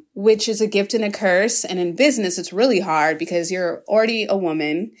young, which is a gift and a curse. And in business, it's really hard because you're already a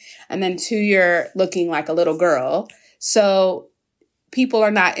woman. And then 2, you're looking like a little girl. So people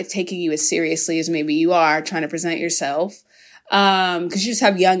are not taking you as seriously as maybe you are trying to present yourself. Cause you just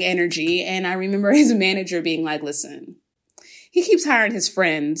have young energy. And I remember his manager being like, listen, he keeps hiring his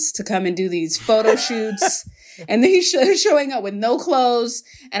friends to come and do these photo shoots. And then he's showing up with no clothes,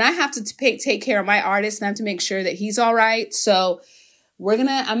 and I have to take care of my artist, and I have to make sure that he's all right. So I'm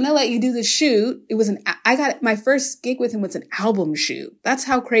going to let you do the shoot. My first gig with him was an album shoot. That's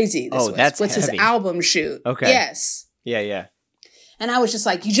how crazy this was. Oh, that's his album shoot. Okay. Yes. Yeah. And I was just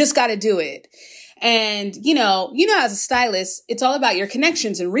like, you just got to do it. And, as a stylist, it's all about your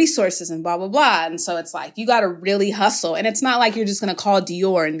connections and resources and blah, blah, blah. And so it's you got to really hustle. And it's not like you're just going to call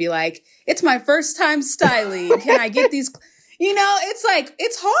Dior and be like, it's my first time styling. Can I get these?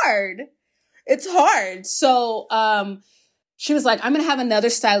 It's hard. It's hard. So, she was like, I'm going to have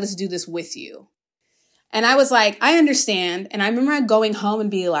another stylist do this with you. And I was like, I understand. And I remember going home and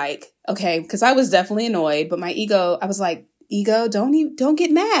be like, okay, because I was definitely annoyed, but my ego, I was like, don't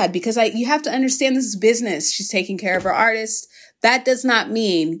get mad, because you have to understand this is business. She's taking care of her artist. That does not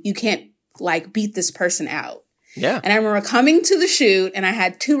mean you can't beat this person out. Yeah. And I remember coming to the shoot, and I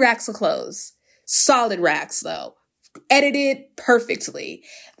had 2 racks of clothes, solid racks though, edited perfectly.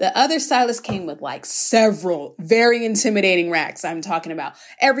 The other stylist came with several very intimidating racks. I'm talking about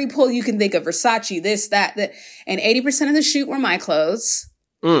every pull you can think of, Versace, this, that. And 80% of the shoot were my clothes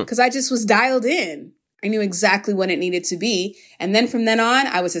because I just was dialed in. I knew exactly what it needed to be. And then from then on,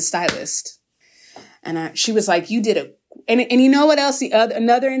 I was his stylist. And she was like, you did it. And you know what else?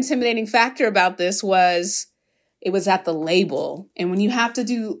 Another intimidating factor about this was it was at the label. And when you have to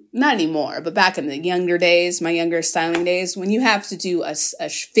do, not anymore, but back in the younger days, my younger styling days, when you have to do a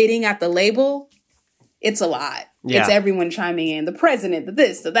fitting at the label, it's a lot. It's everyone chiming in, the president, the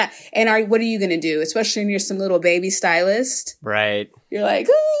this, the that. And what are you going to do? Especially when you're some little baby stylist. Right. You're like,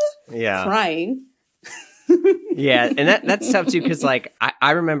 crying. Yeah. And that's tough too. Cause like,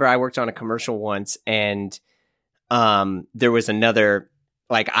 I remember I worked on a commercial once and there was another,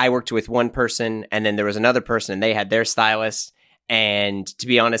 like I worked with one person and then there was another person and they had their stylist. And to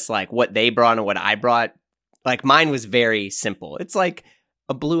be honest, like what they brought and what I brought, like mine was very simple. It's like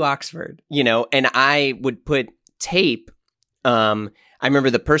a blue Oxford, you know, and I would put tape. I remember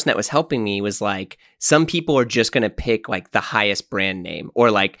the person that was helping me was like, some people are just going to pick like the highest brand name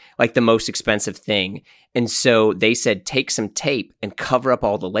or like the most expensive thing. And so they said, take some tape and cover up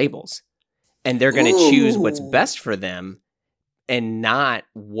all the labels and they're going to choose what's best for them and not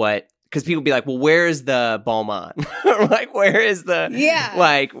what, because people be like, well, where is the Balmain? Or like, where is the,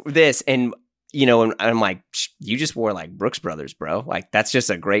 like this? And, you know, and I'm like, you just wore like Brooks Brothers, bro. Like, that's just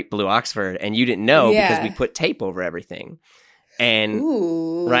a great blue Oxford. And you didn't know because we put tape over everything.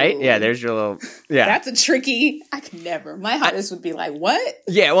 And, right? Yeah, there's your little, That's a tricky, I could never. My hottest would be like, what?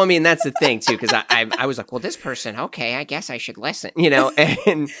 Yeah, well, I mean, that's the thing, too, because I was like, well, this person, okay, I guess I should listen, you know?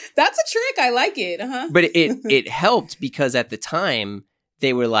 And that's a trick. I like it. Uh-huh. But it helped because at the time,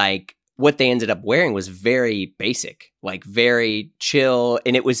 they were like, what they ended up wearing was very basic, like very chill.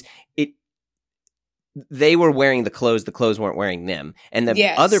 And they were wearing the clothes weren't wearing them. And the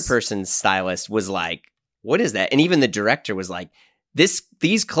other person's stylist was like, what is that? And even the director was like,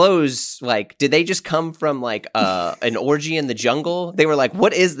 these clothes, like, did they just come from like an orgy in the jungle? They were like,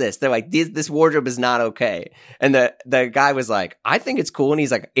 what is this? They're like, this wardrobe is not okay. And the guy was like, I think it's cool. And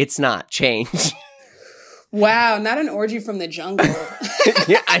he's like, it's not, change. Wow, not an orgy from the jungle.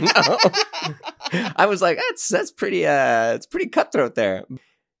 Yeah, I know. I was like, that's pretty it's pretty cutthroat there.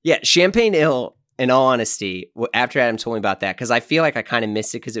 Yeah, Champagne Ill, in all honesty, after Adam told me about that, because I feel like I kind of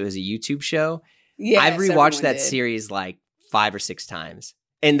missed it because it was a YouTube show. Yeah, I've rewatched that series like 5 or 6 times.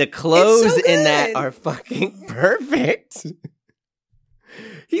 And the clothes in that are fucking perfect.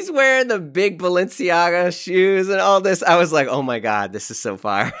 He's wearing the big Balenciaga shoes and all this. I was like, oh my God, this is so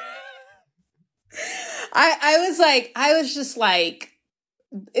fire. I was just like,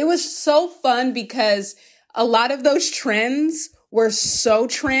 it was so fun because a lot of those trends were so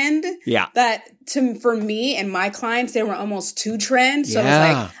trend that for me and my clients, they were almost too trend. So I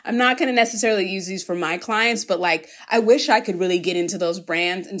was like, I'm not going to necessarily use these for my clients, but like, I wish I could really get into those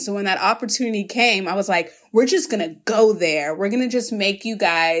brands. And so when that opportunity came, I was like, we're just going to go there. We're going to just make you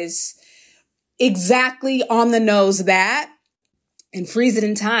guys exactly on the nose that and freeze it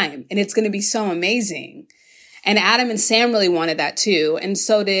in time. And it's going to be so amazing. And Adam and Sam really wanted that too. And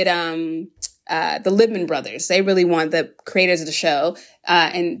so did, the Libman brothers. They really want the creators of the show.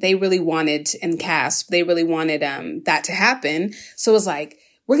 And they really wanted, and cast, they really wanted, that to happen. So it was like,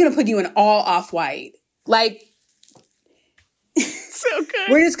 we're going to put you in all off-white. Like, so good.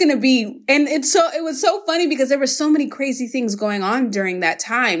 We're just going to be, and it was so funny because there were so many crazy things going on during that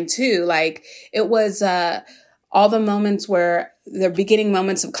time too. Like it was, all the moments where the beginning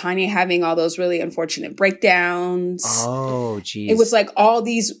moments of Kanye having all those really unfortunate breakdowns. Oh, geez. It was like all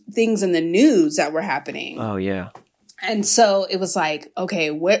these things in the news that were happening. Oh, yeah. And so it was like, okay,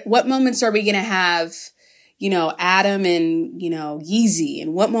 what moments are we going to have, you know, Adam and, you know, Yeezy?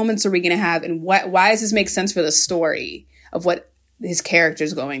 And what moments are we going to have? And why does this make sense for the story of what his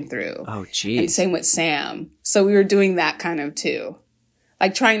character's going through? Oh, geez. And same with Sam. So we were doing that kind of too.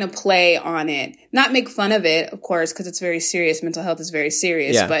 Like trying to play on it, not make fun of it, of course, because it's very serious. Mental health is very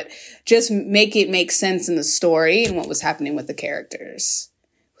serious, but just make it make sense in the story and what was happening with the characters.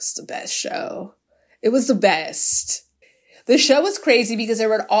 It was the best show. It was the best. The show was crazy because there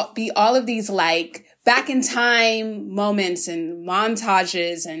would be all of these like back in time moments and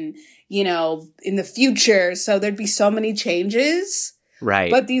montages and, you know, in the future. So there'd be so many changes.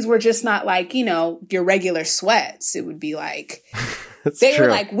 Right. But these were just not like, you know, your regular sweats. It would be like... They were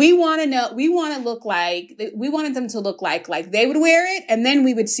like, we wanted them to look like they would wear it, and then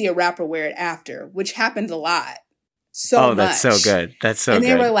we would see a rapper wear it after, which happened a lot. So that's so good. That's so good. And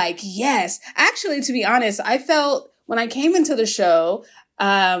they were like, yes. Actually, to be honest, I felt when I came into the show,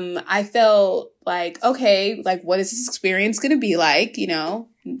 I felt like, okay, like what is this experience going to be like? You know,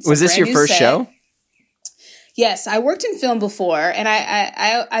 was this your first show? Yes, I worked in film before, and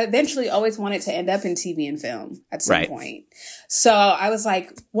I eventually always wanted to end up in TV and film at some point. So I was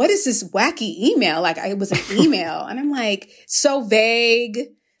like, what is this wacky email? Like, it was an email, and I'm like, so vague.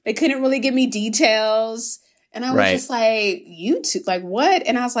 They couldn't really give me details. And I was just like, YouTube, like what?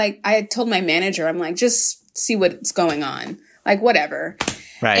 And I was like, I told my manager, I'm like, just see what's going on. Like, whatever.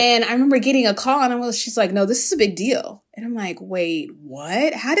 Right. And I remember getting a call, and she's like, no, this is a big deal. And I'm like, wait,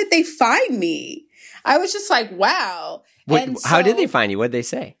 what? How did they find me? I was just like, wow. How did they find you? What'd they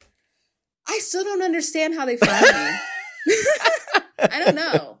say? I still don't understand how they found me. I don't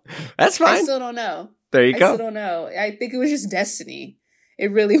know. That's fine. I still don't know. There you go. I still don't know. I think it was just destiny.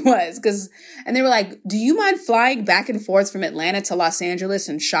 It really was. And they were like, do you mind flying back and forth from Atlanta to Los Angeles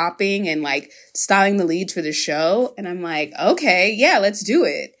and shopping and like styling the leads for the show? And I'm like, okay, yeah, let's do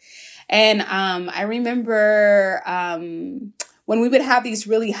it. And I remember when we would have these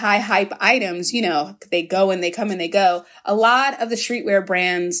really high hype items, you know, they go and they come and they go. A lot of the streetwear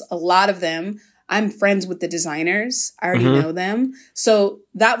brands, a lot of them, I'm friends with the designers. I already know them. So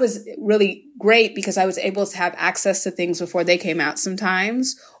that was really great because I was able to have access to things before they came out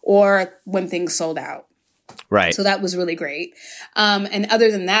sometimes or when things sold out. Right. So that was really great. And other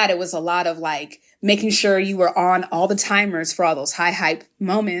than that, it was a lot of like making sure you were on all the timers for all those high hype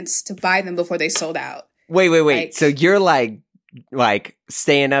moments to buy them before they sold out. Wait. Like, so you're like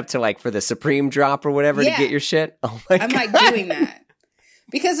staying up to like for the Supreme drop or whatever to get your shit? Oh my God. I'm like doing that.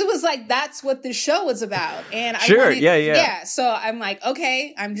 Because it was like, that's what the show was about. And Yeah. So I'm like,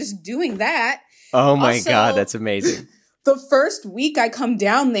 okay, I'm just doing that. Oh my God, that's amazing. The first week I come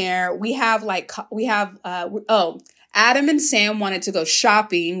down there, Adam and Sam wanted to go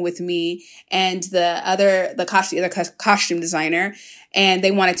shopping with me and the other costume designer, and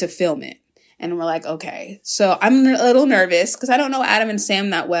they wanted to film it. And we're like, okay. So I'm a little nervous because I don't know Adam and Sam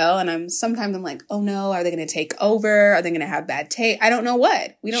that well. And sometimes I'm like, oh no, are they going to take over? Are they going to have bad taste? I don't know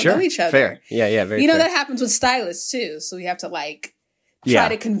what. We don't know each other. Fair. Yeah, very fair. That happens with stylists too. So we have to like try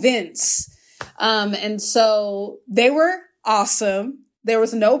to convince. And so they were awesome. There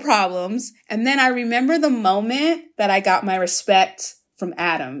was no problems. And then I remember the moment that I got my respect from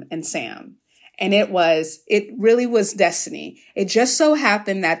Adam and Sam. And it really was destiny. It just so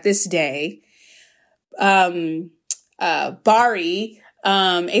happened that this day, Bari,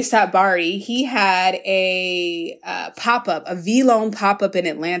 ASAP Bari, he had a pop-up, a V-Lone pop-up in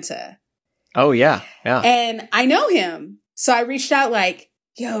Atlanta. Oh, yeah. And I know him. So I reached out like,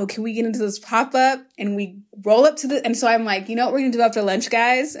 yo, can we get into this pop-up? And we roll up and so I'm like, you know what we're going to do after lunch,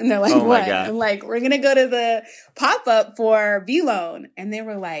 guys? And they're like, what? I'm like, we're going to go to the pop-up for V-Lone. And they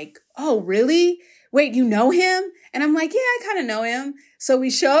were like, oh, really? Wait, you know him? And I'm like, yeah, I kind of know him. So we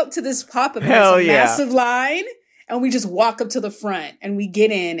show up to this pop-up. And there's a massive line. And we just walk up to the front and we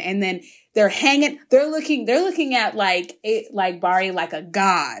get in. And then they're looking at like Bari like a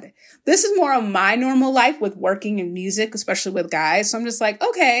god. This is more of my normal life with working in music, especially with guys. So I'm just like,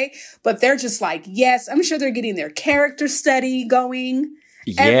 okay. But they're just like, yes, I'm sure they're getting their character study going.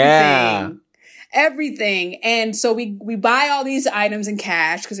 Yeah. Everything. And so we buy all these items in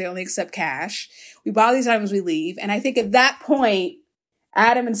cash because they only accept cash. We buy all these items, we leave. And I think at that point,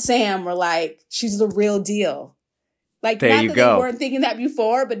 Adam and Sam were like, she's the real deal. Like, there not you that go. They weren't thinking that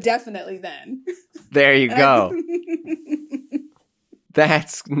before, but definitely then. There you go.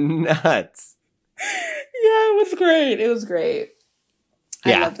 That's nuts. Yeah, it was great. It was great.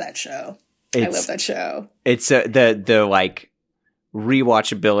 Yeah. I love that show. It's the like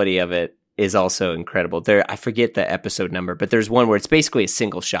rewatchability of it is also incredible. I forget the episode number, but there's one where it's basically a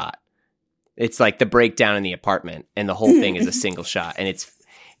single shot. It's like the breakdown in the apartment, and the whole thing is a single shot, and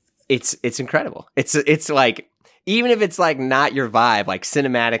it's incredible. It's like, even if it's like not your vibe, like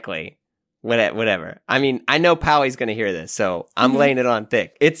cinematically, whatever. I mean, I know Powie's going to hear this, so I'm laying it on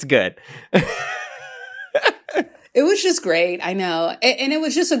thick. It's good. It was just great. I know. And it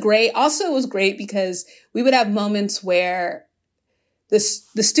was just it was great because we would have moments where the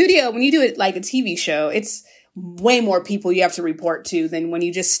studio, when you do it like a TV show, it's way more people you have to report to than when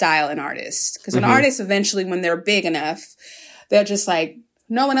you just style an artist. Because an artist, eventually, when they're big enough, they're just like,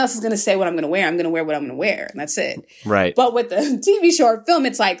 no one else is going to say what I'm going to wear. I'm going to wear what I'm going to wear. And that's it. Right. But with the TV show or film,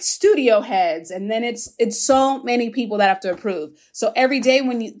 it's like studio heads. And then it's so many people that have to approve. So every day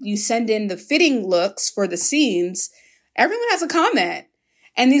when you send in the fitting looks for the scenes, everyone has a comment.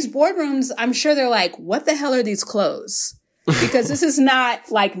 And these boardrooms, I'm sure they're like, what the hell are these clothes? Because this is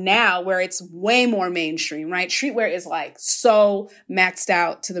not like now where it's way more mainstream, right? Streetwear is like so maxed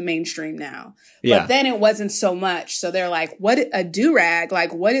out to the mainstream now. Yeah. But then it wasn't so much. So they're like, what, a do-rag?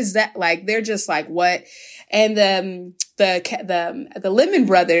 Like, what is that? Like, they're just like, what? And the Lemon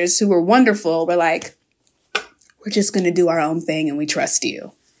Brothers, who were wonderful, were like, we're just going to do our own thing and we trust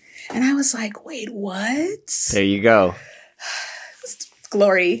you. And I was like, wait, what? There you go.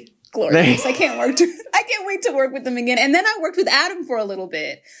 Glorious. I can't wait to work with them again. And then I worked with Adam for a little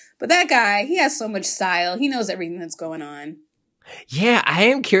bit. But that guy, he has so much style. He knows everything that's going on. Yeah, I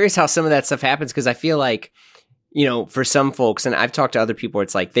am curious how some of that stuff happens, because I feel like, you know, for some folks, and I've talked to other people,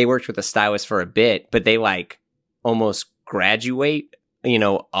 it's like they worked with a stylist for a bit, but they like almost graduate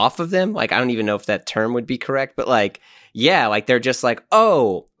off of them. Like, I don't even know if that term would be correct, but like, yeah, like they're just like,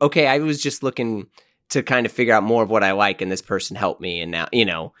 oh, okay, I was just looking to kind of figure out more of what I like, and this person helped me, and now,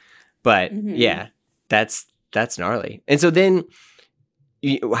 but yeah, that's gnarly. And so then,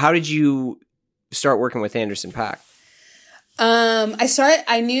 how did you start working with Anderson .Paak? I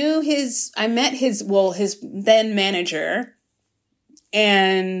met his then manager,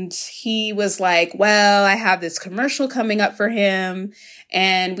 and he was like, well, I have this commercial coming up for him,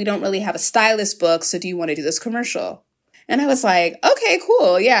 and we don't really have a stylist book, so do you want to do this commercial? And I was like, okay,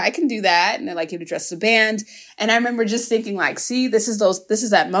 cool. Yeah, I can do that. And then like, you'd address the band. And I remember just thinking like, see, this is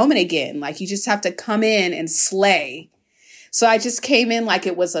that moment again. Like, you just have to come in and slay. So I just came in like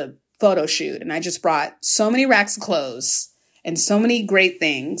it was a photo shoot, and I just brought so many racks of clothes and so many great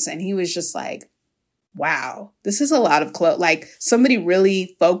things. And he was just like, wow, this is a lot of clothes. Like, somebody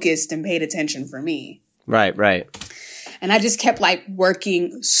really focused and paid attention for me. Right. And I just kept like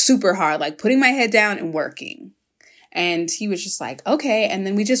working super hard, like putting my head down and working. And he was just like, okay. And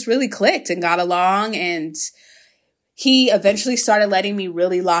then we just really clicked and got along. And he eventually started letting me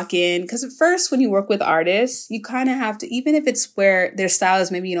really lock in. Because at first, when you work with artists, you kind of have to, even if it's where their style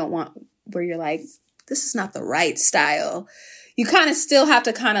is maybe you don't want, where you're like, this is not the right style. You kind of still have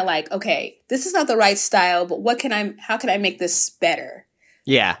to kind of like, okay, this is not the right style, but how can I make this better?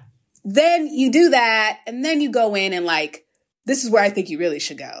 Yeah. Then you do that. And then you go in and like, this is where I think you really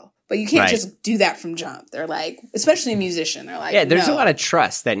should go. But you can't just do that from jump. They're like, especially a musician, they're like, yeah, there's no. a lot of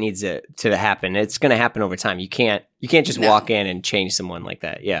trust that needs to happen. It's going to happen over time. You can't just walk in and change someone like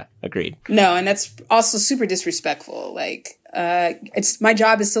that. Yeah, agreed. No, and that's also super disrespectful. Like, my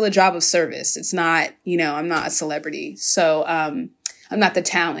job is still a job of service. It's not, I'm not a celebrity. So, I'm not the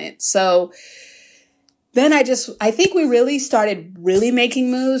talent. So then I think we really started really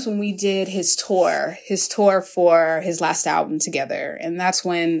making moves when we did his tour for his last album together. And that's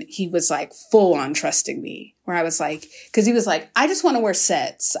when he was like full on trusting me, where I was like, cause he was like, I just want to wear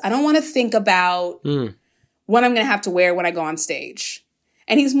sets. I don't want to think about what I'm going to have to wear when I go on stage.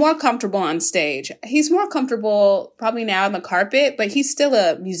 And he's more comfortable on stage. He's more comfortable probably now on the carpet, but he's still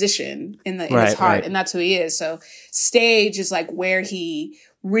a musician in his heart. Right. And that's who he is. So stage is like where he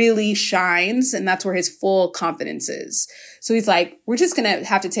really shines, and that's where his full confidence is. So he's like, we're just going to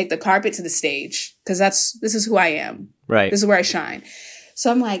have to take the carpet to the stage, because this is who I am. Right. This is where I shine.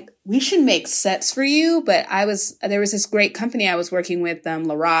 So I'm like, we should make sets for you. But there was this great company I was working with,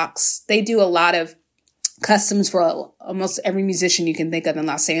 La Rocks. They do a lot of customs for almost every musician you can think of in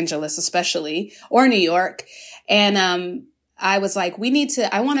Los Angeles, especially, or New York. And, I was like,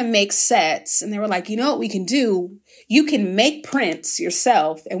 I want to make sets. And they were like, you know what we can do? You can make prints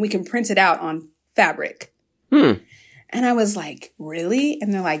yourself, and we can print it out on fabric. And I was like, really?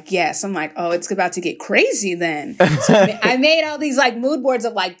 And they're like, yes. I'm like, oh, it's about to get crazy then. So I made all these like mood boards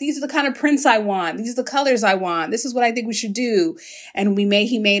of like, these are the kind of prints I want. These are the colors I want. This is what I think we should do. And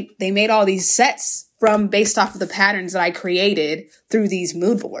they made all these sets based off of the patterns that I created through these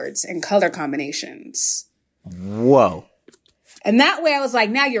mood boards and color combinations. Whoa. And that way I was like,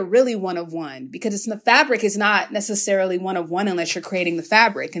 now you're really one of one, because the fabric is not necessarily one of one unless you're creating the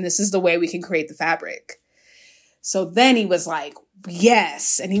fabric. And this is the way we can create the fabric. So then he was like,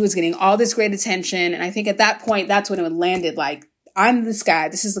 yes. And he was getting all this great attention. And I think at that point, that's when it landed. Like, I'm this guy.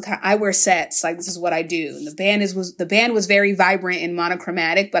 This is the kind, I wear sets. Like, this is what I do. And the band was very vibrant and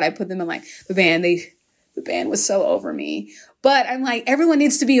monochromatic, but I put them in like the band was so over me. But I'm like, everyone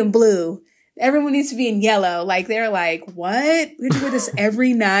needs to be in blue. Everyone needs to be in yellow. Like, they're like, what? We do this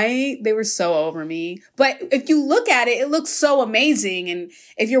every night? They were so over me. But if you look at it, it looks so amazing. And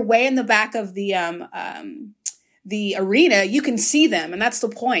if you're way in the back of the arena, you can see them. And that's the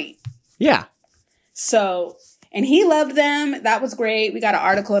point. Yeah. So, and he loved them. That was great. We got an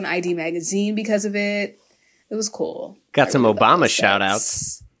article in ID Magazine because of it. It was cool. Got some Obama shout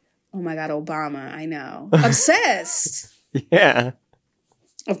outs. Oh my God, Obama. I know. Obsessed. Yeah.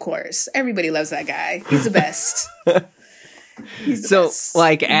 Of course. Everybody loves that guy. He's the best. He's the best.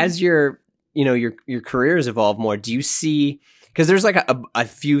 Like, as your career has evolved more, do you see, because there's like a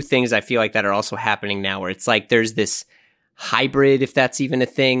few things I feel like that are also happening now, where it's like there's this hybrid, if that's even a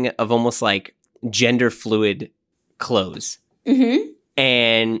thing, of almost like gender fluid clothes. Mm-hmm.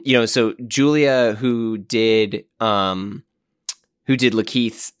 And, so Julia, who did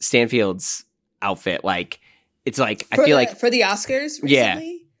Lakeith Stanfield's outfit, like, it's like, I feel like for the Oscars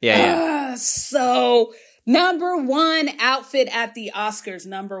recently? Yeah. So number one outfit at the Oscars,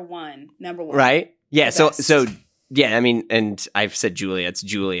 number one. Right? Yeah. So yeah, I mean, and I've said Julia, it's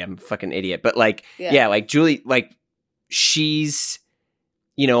Julie. I'm a fucking idiot. But like, yeah, like Julie, like she's,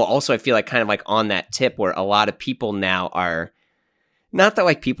 also I feel like kind of like on that tip where a lot of people now are not that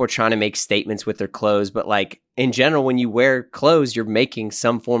like people are trying to make statements with their clothes, but like in general, when you wear clothes, you're making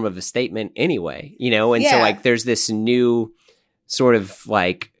some form of a statement anyway, you know? And so like there's this new sort of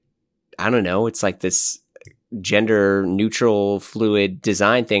like, I don't know, it's like this gender neutral fluid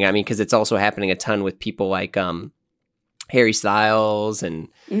design thing. I mean, because it's also happening a ton with people like Harry Styles and,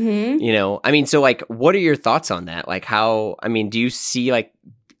 you know, I mean, so like, what are your thoughts on that? Like how, I mean, do you see like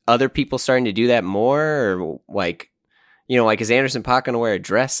other people starting to do that more, or like, you know, like, is Anderson .Paak going to wear a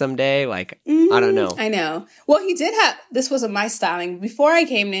dress someday? Like, I don't know. I know. Well, he did have, this wasn't my styling. Before I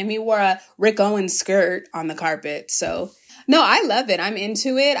came to him, he wore a Rick Owens skirt on the carpet. So no, I love it. I'm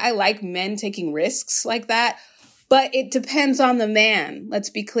into it. I like men taking risks like that, but it depends on the man. Let's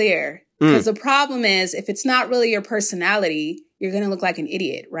be clear. Because the problem is, if it's not really your personality, you're going to look like an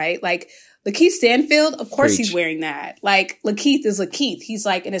idiot, right? Like Lakeith Stanfield, of course he's wearing that. Like Lakeith is Lakeith. He's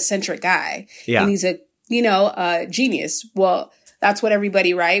like an eccentric guy. Yeah. And he's a, you know, genius. Well, that's what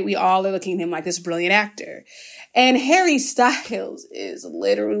everybody, right? We all are looking at him like this brilliant actor. And Harry Styles is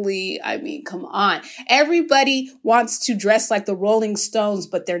literally, I mean, come on. Everybody wants to dress like the Rolling Stones,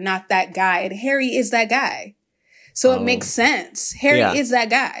 but they're not that guy. And Harry is that guy. So it makes sense. Harry is that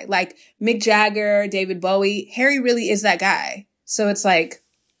guy. Like Mick Jagger, David Bowie, Harry really is that guy. So it's like,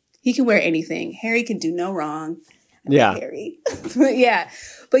 he can wear anything. Harry can do no wrong. Harry. Yeah.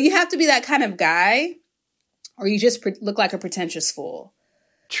 But you have to be that kind of guy, or you just look like a pretentious fool.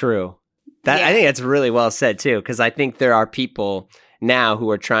 True. I think that's really well said too. Because I think there are people now who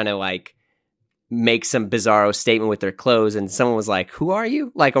are trying to like make some bizarro statement with their clothes, and someone was like, "Who are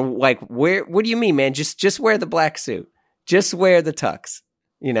you?" Like where? What do you mean, man? Just wear the black suit. Just wear the tux.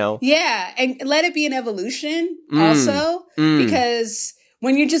 You know? Yeah, and let it be an evolution also, because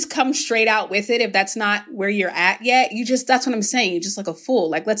when you just come straight out with it, if that's not where you're at yet, that's what I'm saying. You're just like a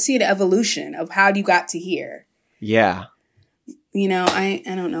fool. Like, let's see an evolution of how you got to here. Yeah. You know, I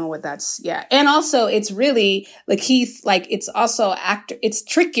don't know what that's, And also it's really Lakeith, like it's also it's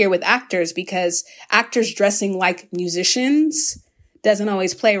trickier with actors because actors dressing like musicians doesn't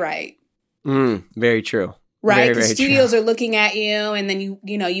always play right. Very true. Right? Because studios are looking at you, and then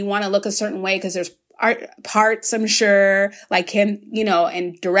you want to look a certain way because there's art parts, I'm sure, like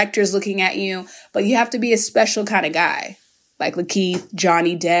and directors looking at you, but you have to be a special kind of guy. Like Lakeith,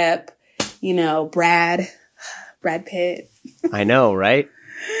 Johnny Depp, Brad Pitt. I know, right?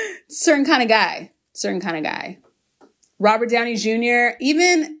 Certain kind of guy. Robert Downey Jr.,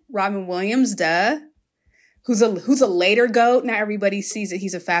 even Robin Williams, who's a later GOAT. Not everybody sees that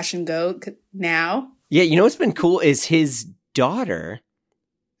he's a fashion GOAT now. Yeah, what's been cool is his daughter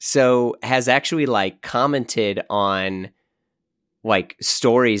has actually like commented on like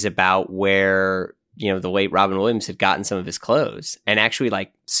stories about where the late Robin Williams had gotten some of his clothes, and actually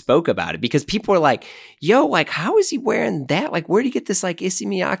like spoke about it, because people were like, yo, like, how is he wearing that? Like, where did he get this like Issey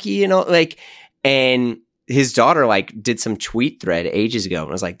Miyake, and his daughter like did some tweet thread ages ago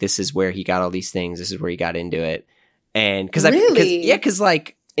and was like, this is where he got all these things. This is where he got into it. And because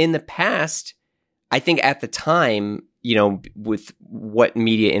like in the past, I think at the time, with what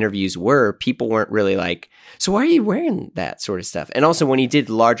media interviews were, people weren't really like, so why are you wearing that sort of stuff? And also when he did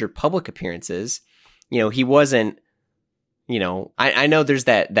larger public appearances, he wasn't, I know there's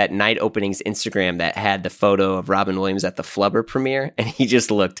that night openings Instagram that had the photo of Robin Williams at the Flubber premiere, and he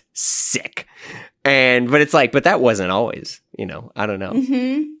just looked sick. But it's like, but that wasn't always, I don't know.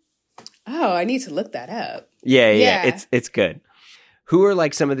 Mm-hmm. Oh, I need to look that up. Yeah. It's good. Who are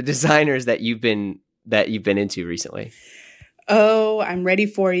like some of the designers that you've been into recently? Oh, I'm ready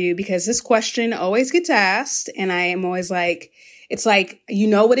for you, because this question always gets asked, and I am always like, it's like, you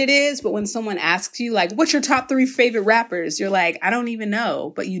know what it is, but when someone asks you, like, what's your top 3 favorite rappers? You're like, I don't even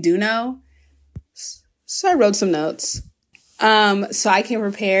know, but you do know. So I wrote some notes. So I can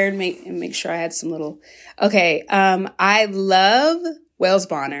prepare and make sure I had some little. Okay. I love Wales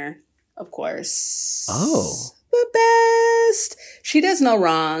Bonner, of course. Oh. The best. She does no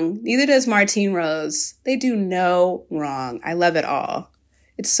wrong. Neither does Martine Rose. They do no wrong. I love it all.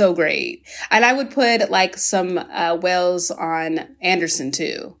 It's so great. And I would put like some Wales on Anderson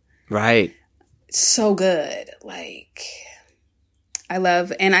too. Right. So good. Like, I love,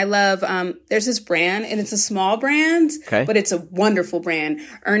 there's this brand, and it's a small brand, but it's a wonderful brand.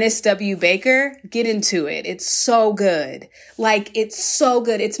 Ernest W. Baker, get into it. It's so good. Like, it's so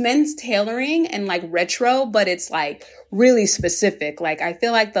good. It's men's tailoring and like retro, but it's like really specific. Like, I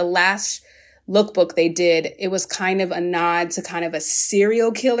feel like the last lookbook they did, it was kind of a nod to kind of a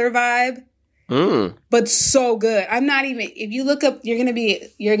serial killer vibe, but so good. If you look up, you're going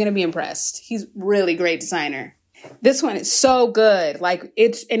to be impressed. He's really great designer. This one is so good. Like,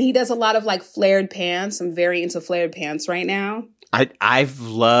 and he does a lot of like flared pants. I'm very into flared pants right now. I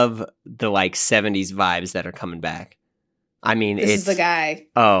love the like 70s vibes that are coming back. I mean, this is the guy.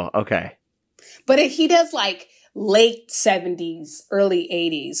 Oh, okay. But he does like late 70s, early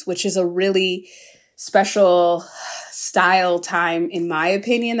 80s, which is a really special style time, in my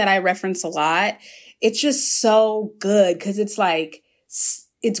opinion, that I reference a lot. It's just so good because it's like,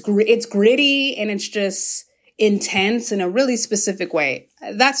 it's gritty and it's just intense in a really specific way.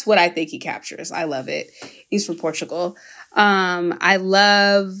 That's what I think he captures. I love it. He's from Portugal. I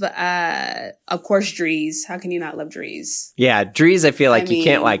love, of course, Dries. How can you not love Dries? Yeah, Dries, I feel like you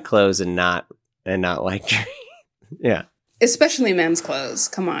can't like clothes and not like Dries. Yeah. Especially men's clothes.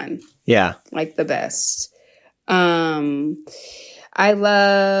 Come on. Yeah. Like the best. I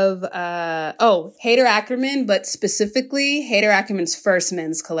love, Hader Ackerman, but specifically Hader Ackerman's first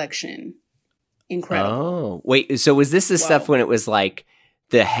men's collection. Incredible. Oh, wait. So was this the stuff when it was like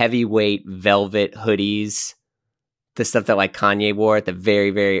the heavyweight velvet hoodies? The stuff that like Kanye wore at the very,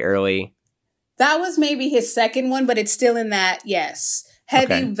 very early? That was maybe his second one, but it's still in that, yes.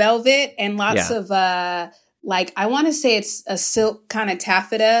 Heavy velvet and lots of, like, I want to say it's a silk kind of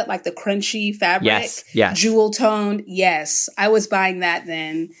taffeta, like the crunchy fabric. Yes. Jewel toned. Yes. I was buying that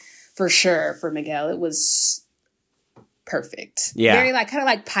then for sure for Miguel. It was perfect. Yeah. Very like, kind of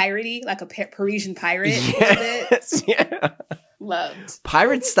like piratey, like a Parisian pirate. Yes. Yeah. Loved.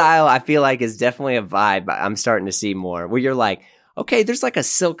 Pirate style, I feel like, is definitely a vibe I'm starting to see more, where you're like, okay, there's like a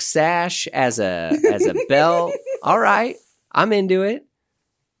silk sash as a belt. All right, I'm into it.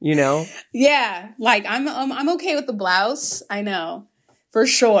 You know? Yeah, like I'm okay with the blouse. I know, for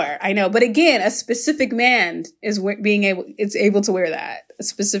sure. I know, but again, a specific man is able to wear that. A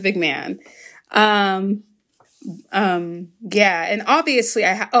specific man. Yeah, and obviously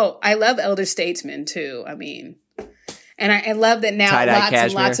I love Elder Statesman too. I mean. And I love that now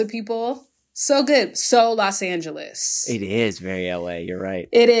lots of people. So good. So Los Angeles. It is very LA. You're right.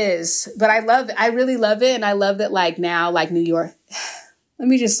 It is. But I really love it. And I love that like now, like New York. Let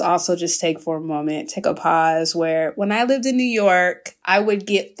me just take for a moment, take a pause where when I lived in New York, I would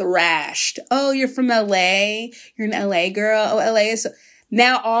get thrashed. Oh, you're from LA. You're an LA girl. Oh, LA is.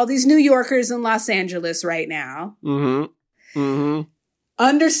 Now all these New Yorkers in Los Angeles right now. Mm-hmm. Mm-hmm.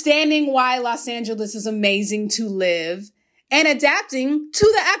 Understanding why Los Angeles is amazing to live and adapting to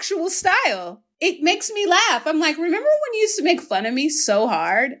the actual style. It makes me laugh. I'm like, remember when you used to make fun of me so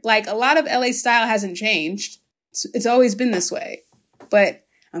hard? Like, a lot of LA style hasn't changed. It's always been this way. But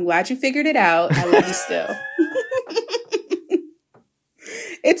I'm glad you figured it out. I love you still.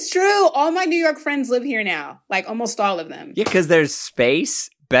 It's true. All my New York friends live here now. Like, almost all of them. Yeah, because there's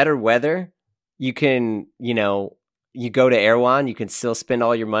space, better weather. You can, you go to Erewhon, you can still spend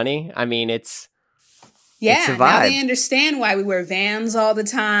all your money. I mean, it's a vibe. Now they understand why we wear Vans all the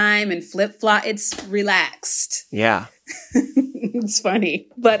time and flip-flop. It's relaxed. Yeah. It's funny.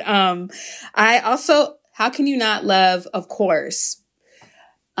 But I also, how can you not love, of course,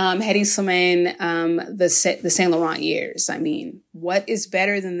 Hedi Slimane, the Saint Laurent years? I mean, what is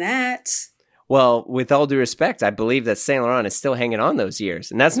better than that? Well, with all due respect, I believe that Saint Laurent is still hanging on those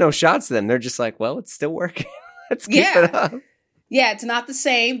years. And that's no shots to them. They're just like, well, it's still working. Let's keep it up. Yeah, it's not the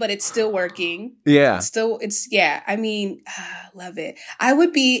same, but it's still working. Yeah. I mean, love it. I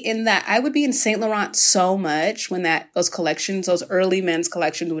would be in Saint Laurent so much when those early men's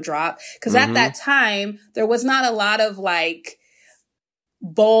collections would drop. Because at that time, there was not a lot of like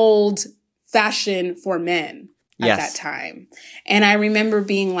bold fashion for men at that time. And I remember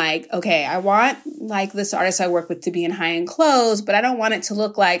being like, okay, I want like this artist I work with to be in high-end clothes, but I don't want it to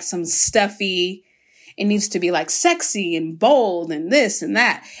look like some stuffy. It needs to be like sexy and bold and this and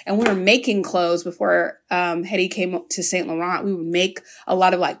that. And we were making clothes before Hedi came up to Saint Laurent. We would make a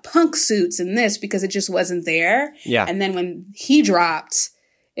lot of like punk suits and this because it just wasn't there. Yeah. And then when he dropped,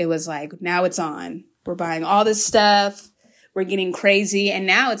 it was like, now it's on. We're buying all this stuff. We're getting crazy. And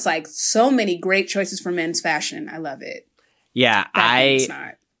now it's like so many great choices for men's fashion. I love it. Yeah.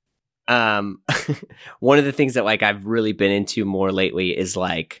 One of the things that like I've really been into more lately is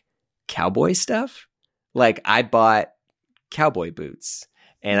like cowboy stuff. Like I bought cowboy boots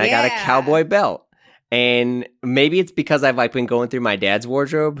and I got a cowboy belt. And maybe it's because I've like been going through my dad's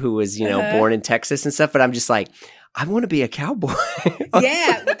wardrobe, who was, born in Texas and stuff. But I'm just like, I want to be a cowboy.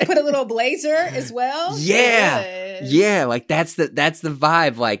 Yeah. Put a little blazer as well. Yeah. Good. Yeah. Like that's the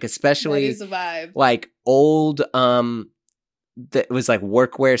vibe. Like, especially that is the vibe. Like old, that was like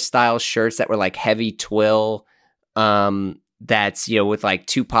workwear style shirts that were like heavy twill. That's, with like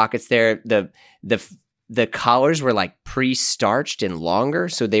two pockets there. the collars were like pre-starched and longer,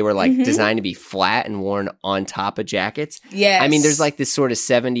 so they were like designed to be flat and worn on top of jackets. Yes. I mean, there's like this sort of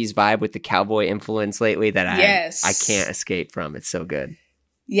 70s vibe with the cowboy influence lately that I can't escape from. It's so good.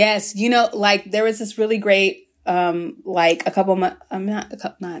 Yes. You know, like there was this really great, like a couple months,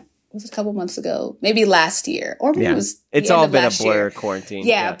 was it a couple months ago? Maybe last year. Or maybe it was It's all been a blur quarantine.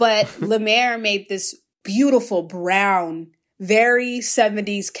 Yeah, but La Mer made this beautiful brown, very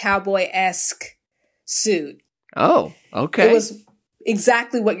 70s cowboy-esque suit. Oh, okay. It was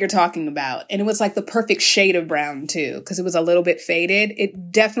exactly what you're talking about. And it was like the perfect shade of brown too, because it was a little bit faded.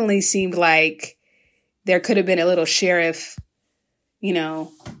 It definitely seemed like there could have been a little sheriff, you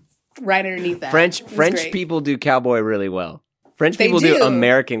know, right underneath that. French people do cowboy really well. French people do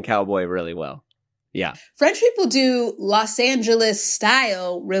American cowboy really well. Yeah. French people do Los Angeles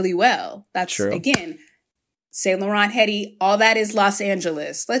style really well. That's true. Again, Saint Laurent, Hetty, all that is Los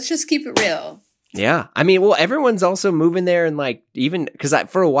Angeles. Let's just keep it real. Yeah. I mean, well, everyone's also moving there, and like, even because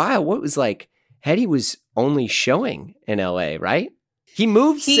for a while, what was like, Hetty was only showing in LA, right? He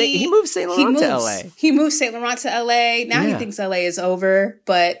moved Saint Laurent to LA. He moved Saint Laurent to LA. Now he thinks LA is over,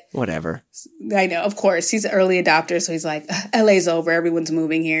 but whatever. I know, of course. He's an early adopter, so he's like, LA's over. Everyone's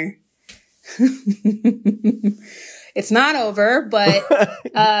moving here. It's not over, but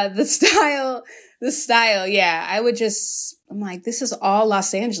the style, yeah. I'm like, this is all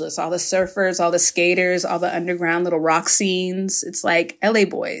Los Angeles. All the surfers, all the skaters, all the underground little rock scenes. It's like LA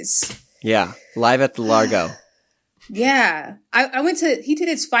boys. Yeah. Live at the Largo. Yeah. I went to, he did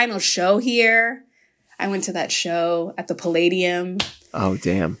his final show here. I went to that show at the Palladium. Oh,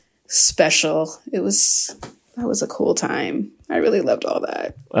 damn. Special. That was a cool time. I really loved all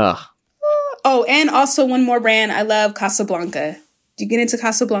that. Ugh. Oh, and also one more brand. I love Casablanca. Do you get into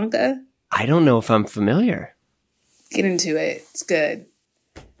Casablanca? I don't know if I'm familiar. Get into it. It's good.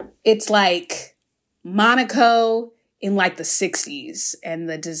 It's like Monaco in like the 60s, and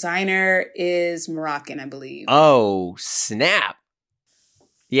the designer is Moroccan, I believe. Oh, snap.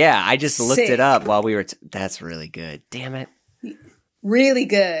 Yeah, I just looked it up while we were... that's really good. Damn it. Really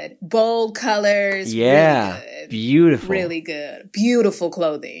good. Bold colors. Yeah. Really good. Beautiful. Really good. Beautiful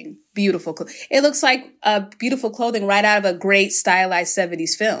clothing. It looks like beautiful clothing right out of a great stylized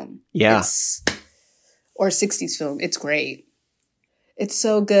 70s film. Yeah. Or 60s film. It's great. It's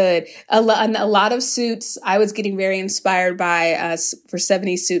so good. A lot of suits I was getting very inspired by for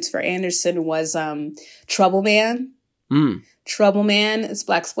 70s suits for Anderson was Trouble Man. Trouble Man is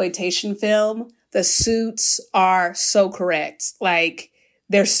blaxploitation film. The suits are so correct. Like,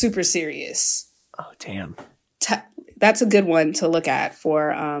 they're super serious. Oh, damn. That's a good one to look at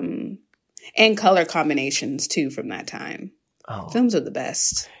for, and color combinations, too, from that time. Oh. Films are the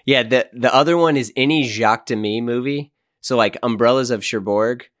best. Yeah, the other one is any Jacques Demy movie. So, like, Umbrellas of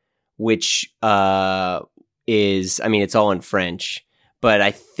Cherbourg, which is, I mean, it's all in French. But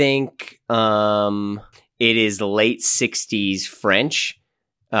I think it is late 60s French.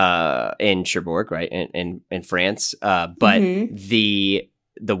 In Cherbourg, right, in France, but the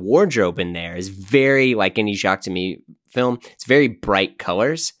wardrobe in there is very like any Jacques Demy film. It's very bright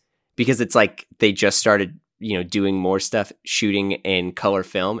colors because it's like they just started, doing more stuff shooting in color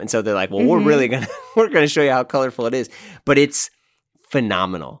film, and so they're like, well, we're gonna show you how colorful it is, but it's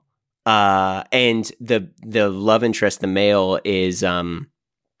phenomenal. And the love interest, the male, is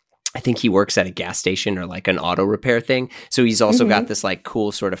I think he works at a gas station or like an auto repair thing. So he's also got this like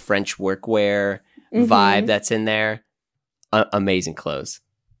cool sort of French workwear vibe that's in there. Amazing clothes.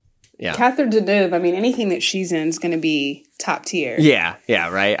 Yeah. Catherine Deneuve, I mean, anything that she's in is going to be top tier. Yeah. Yeah.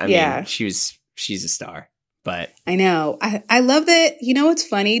 Right. I mean, she's a star, but I know. I love that. You know, what's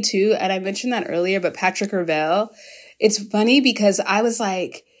funny too. And I mentioned that earlier, but Patrick Ravel, it's funny because I was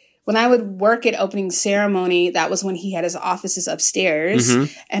like, when I would work at opening ceremony, that was when he had his offices upstairs.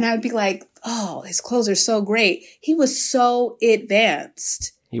 And I would be like, oh, his clothes are so great. He was so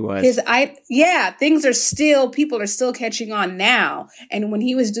advanced. He was. People are still catching on now. And when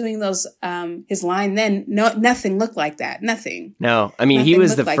he was doing those, his line then, nothing looked like that. Nothing. No, I mean, he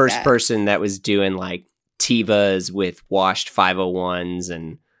was the first person that was doing like Tevas with washed 501s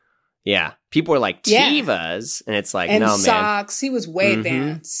and yeah, people were like Tevas, and it's like, and no, man. Socks. He was way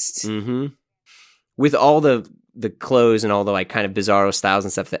advanced. With all the clothes and all the like kind of bizarro styles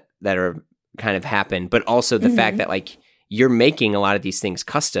and stuff that are kind of happen, but also the fact that like you're making a lot of these things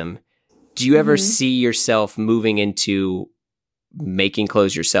custom. Do you ever see yourself moving into making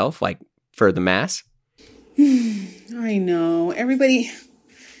clothes yourself, like for the mass? I know everybody.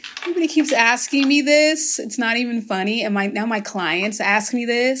 Everybody keeps asking me this. It's not even funny. And now my clients ask me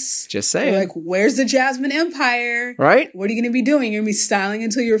this. Just saying. They're like, where's the Jasmine Empire? Right? What are you going to be doing? You're going to be styling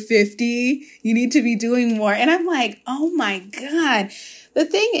until you're 50. You need to be doing more. And I'm like, oh my God. The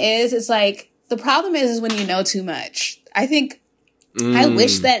thing is, it's like, the problem is when you know too much. I think, I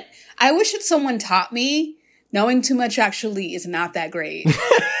wish that someone taught me knowing too much actually is not that great.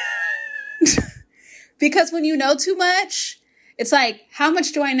 Because when you know too much, it's like, how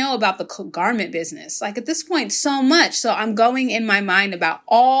much do I know about the garment business? Like at this point, so much. So I'm going in my mind about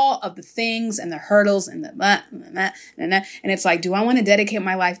all of the things and the hurdles and and it's like, do I want to dedicate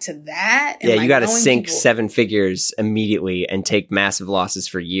my life to that? Yeah, you got to sink 7 figures immediately and take massive losses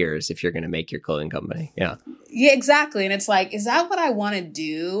for years if you're going to make your clothing company. Yeah. Yeah, exactly. And it's like, is that what I want to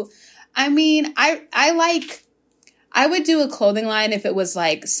do? I mean, I would do a clothing line if it was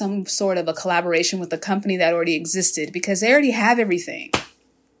like some sort of a collaboration with a company that already existed because they already have everything.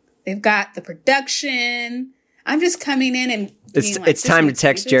 They've got the production. I'm just coming in and it's time to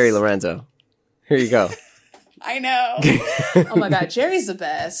text Jerry Lorenzo. Here you go. I know. Oh my God. Jerry's the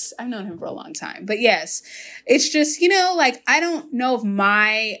best. I've known him for a long time, but yes, it's just, like, I don't know if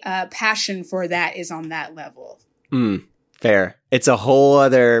my passion for that is on that level. Fair. It's a whole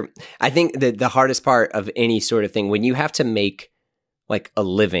other, I think that the hardest part of any sort of thing, when you have to make like a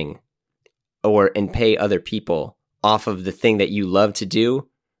living and pay other people off of the thing that you love to do,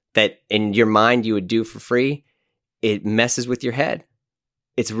 that in your mind you would do for free, it messes with your head.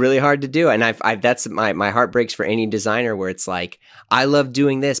 It's really hard to do. And that's my heart breaks for any designer where it's like, I love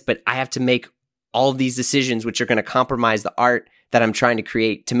doing this, but I have to make all these decisions, which are going to compromise the art that I'm trying to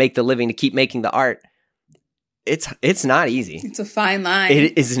create to make the living, to keep making the art. It's not easy. It's a fine line.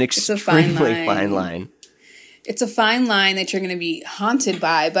 It is an extremely fine line. It's a fine line that you're going to be haunted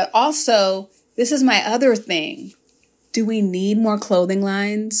by. But also, this is my other thing. Do we need more clothing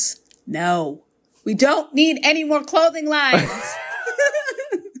lines? No. We don't need any more clothing lines.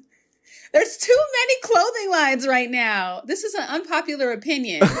 There's too many clothing lines right now. This is an unpopular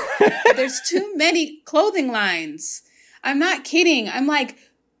opinion. There's too many clothing lines. I'm not kidding. I'm like,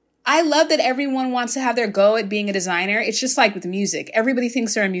 I love that everyone wants to have their go at being a designer. It's just like with music. Everybody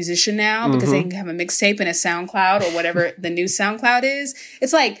thinks they're a musician now because they can have a mixtape and a SoundCloud or whatever the new SoundCloud is.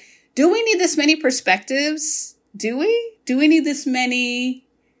 It's like, do we need this many perspectives? Do we? Do we need this many,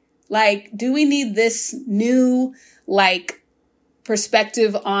 do we need this new,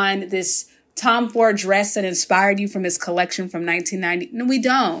 perspective on this Tom Ford dress that inspired you from his collection from 1990? No, we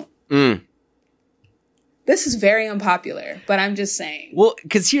don't. This is very unpopular, but I'm just saying. Well,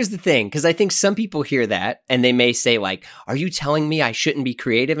 because here's the thing, because I think some people hear that and they may say are you telling me I shouldn't be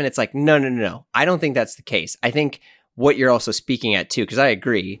creative? And it's like, no. I don't think that's the case. I think what you're also speaking at too, because I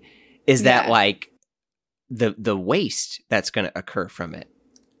agree, is that the waste that's going to occur from it.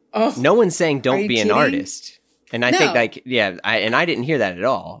 Oh, no one's saying don't be an artist. And I think I didn't hear that at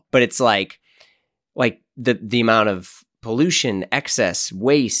all. But it's like the amount of pollution, excess,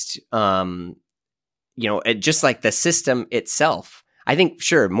 waste, just like the system itself. I think,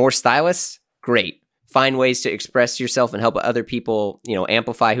 sure, more stylists, great. Find ways to express yourself and help other people,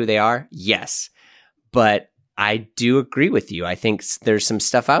 amplify who they are. Yes. But I do agree with you. I think there's some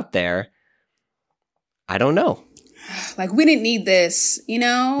stuff out there. I don't know. We didn't need this,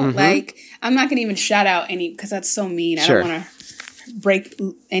 I'm not going to even shout out any, because that's so mean. Sure. I don't want to break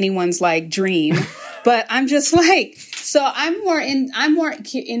anyone's dream, but I'm just so I'm more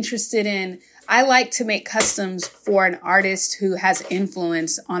interested in, I like to make customs for an artist who has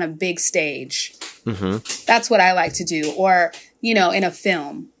influence on a big stage. That's what I like to do. Or, in a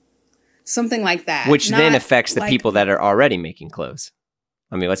film, something like that. Which then affects the people that are already making clothes.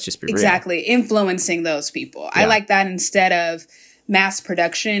 I mean, let's just be real. Exactly. Influencing those people. Yeah. I like that instead of mass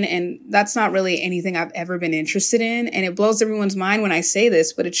production. And that's not really anything I've ever been interested in. And it blows everyone's mind when I say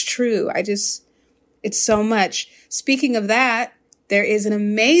this, but it's true. It's so much. Speaking of that, there is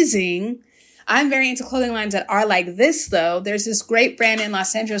I'm very into clothing lines that are like this, though. There's this great brand in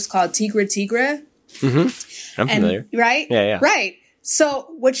Los Angeles called Tigra Tigra. I'm familiar. Right? Yeah. Right. So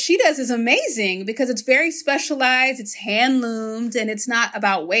what she does is amazing because it's very specialized, it's hand-loomed, and it's not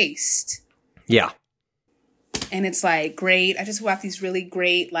about waste. Yeah. And it's great. I just bought these really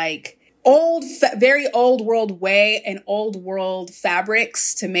great, very old world way and old world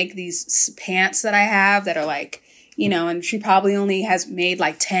fabrics to make these pants that I have that are and she probably only has made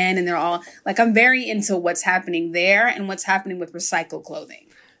 10 and they're all I'm very into what's happening there and what's happening with recycled clothing.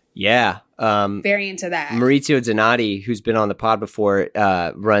 Yeah. Very into that. Maurizio Donati, who's been on the pod before,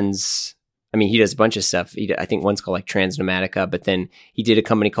 runs I mean, he does a bunch of stuff. I think one's called like Transnomatica, but then he did a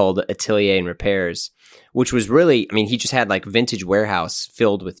company called Atelier and Repairs, which was really, I mean, he just had like vintage warehouse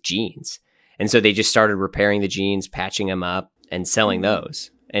filled with jeans. And so they just started repairing the jeans, patching them up and selling those.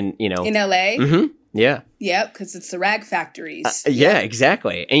 And, you know. In LA? Mm-hmm. Yeah. Yep, because it's the rag factories. Yeah,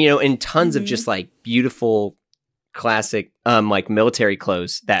 exactly. And, you know, and tons of just like beautiful, classic, like military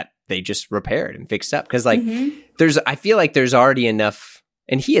clothes that they just repaired and fixed up. Because like I feel like there's already enough.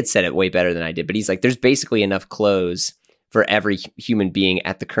 And he had said it way better than I did, but he's like, there's basically enough clothes for every human being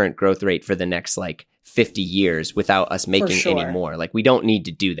at the current growth rate for the next like 50 years without us making any more. Like, we don't need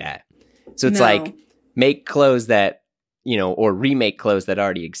to do that. So it's like, make clothes that, you know, or remake clothes that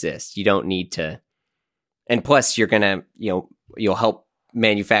already exist. You don't need to. And plus, you're going to, you know, you'll help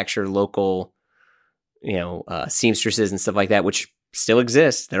manufacture local, you know, seamstresses and stuff like that, which still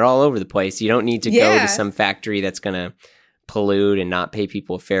exist. They're all over the place. You don't need to go to some factory that's going to pollute and not pay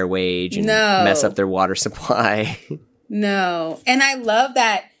people a fair wage and mess up their water supply. No. And I love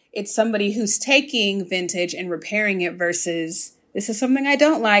that it's somebody who's taking vintage and repairing it versus, this is something I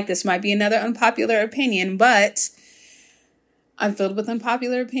don't like. This might be another unpopular opinion, but I'm filled with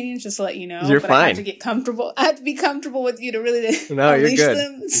unpopular opinions, just to let you know. You're fine. I have to get comfortable. I have to be comfortable with you to really no, unleash you're good.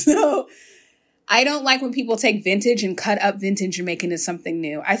 them. So I don't like when people take vintage and cut up vintage and make it into something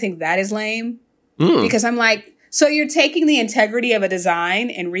new. I think that is lame because I'm like, so you're taking the integrity of a design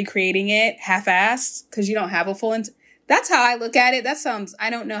and recreating it half-assed because you don't have a full. That's how I look at it. That sounds. I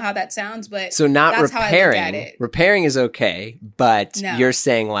don't know how that sounds, but so not that's repairing. How I look at it. Repairing is okay, but you're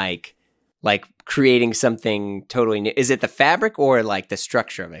saying like creating something totally new. Is it the fabric or like the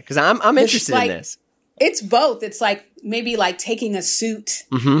structure of it? Because I'm interested in this. It's both. It's like maybe like taking a suit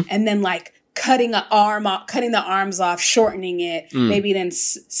and then like cutting the arms off, shortening it, maybe then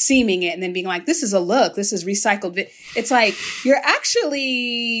seaming it, and then being like, this is a look, this is recycled. It's like, you're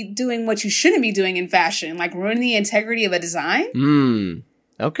actually doing what you shouldn't be doing in fashion, like ruining the integrity of a design.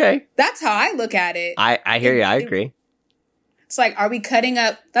 Okay. That's how I look at it. I hear you. I agree. It's like, are we cutting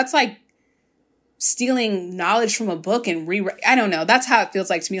up? That's like stealing knowledge from a book and I don't know. That's how it feels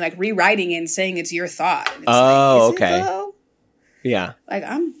like to me, like rewriting it and saying it's your thought. It's okay. Yeah. Like,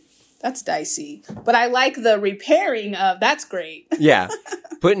 that's dicey. But I like the repairing of, that's great. Yeah.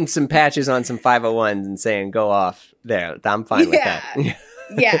 Putting some patches on some 501s and saying, go off there. I'm fine with that.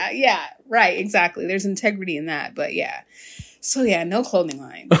 Yeah. Right. Exactly. There's integrity in that. But yeah. So yeah, no clothing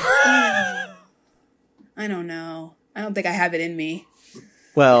line. I don't know. I don't think I have it in me.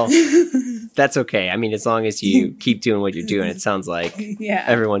 Well, that's okay. I mean, as long as you keep doing what you're doing, it sounds like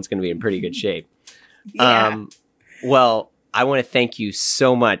everyone's going to be in pretty good shape. Yeah. Well, I want to thank you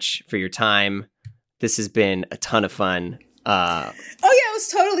so much for your time. This has been a ton of fun. Oh, yeah, it was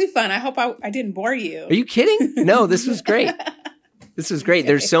totally fun. I hope I didn't bore you. Are you kidding? No, this was great. This was great. Okay.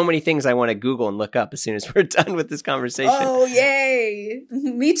 There's so many things I want to Google and look up as soon as we're done with this conversation. Oh, yay.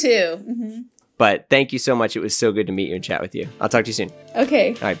 Me too. Mm-hmm. But thank you so much. It was so good to meet you and chat with you. I'll talk to you soon.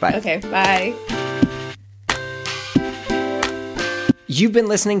 Okay. All right, bye. Okay, bye. You've been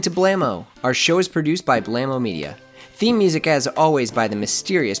listening to Blammo. Our show is produced by Blammo Media. Theme music, as always, by the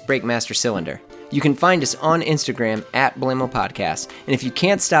mysterious Breakmaster Cylinder. You can find us on Instagram at Blammo Podcast. And if you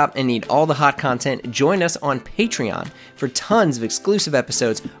can't stop and need all the hot content, join us on Patreon for tons of exclusive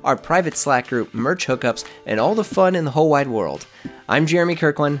episodes, our private Slack group, merch hookups, and all the fun in the whole wide world. I'm Jeremy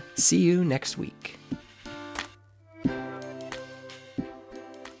Kirkland. See you next week.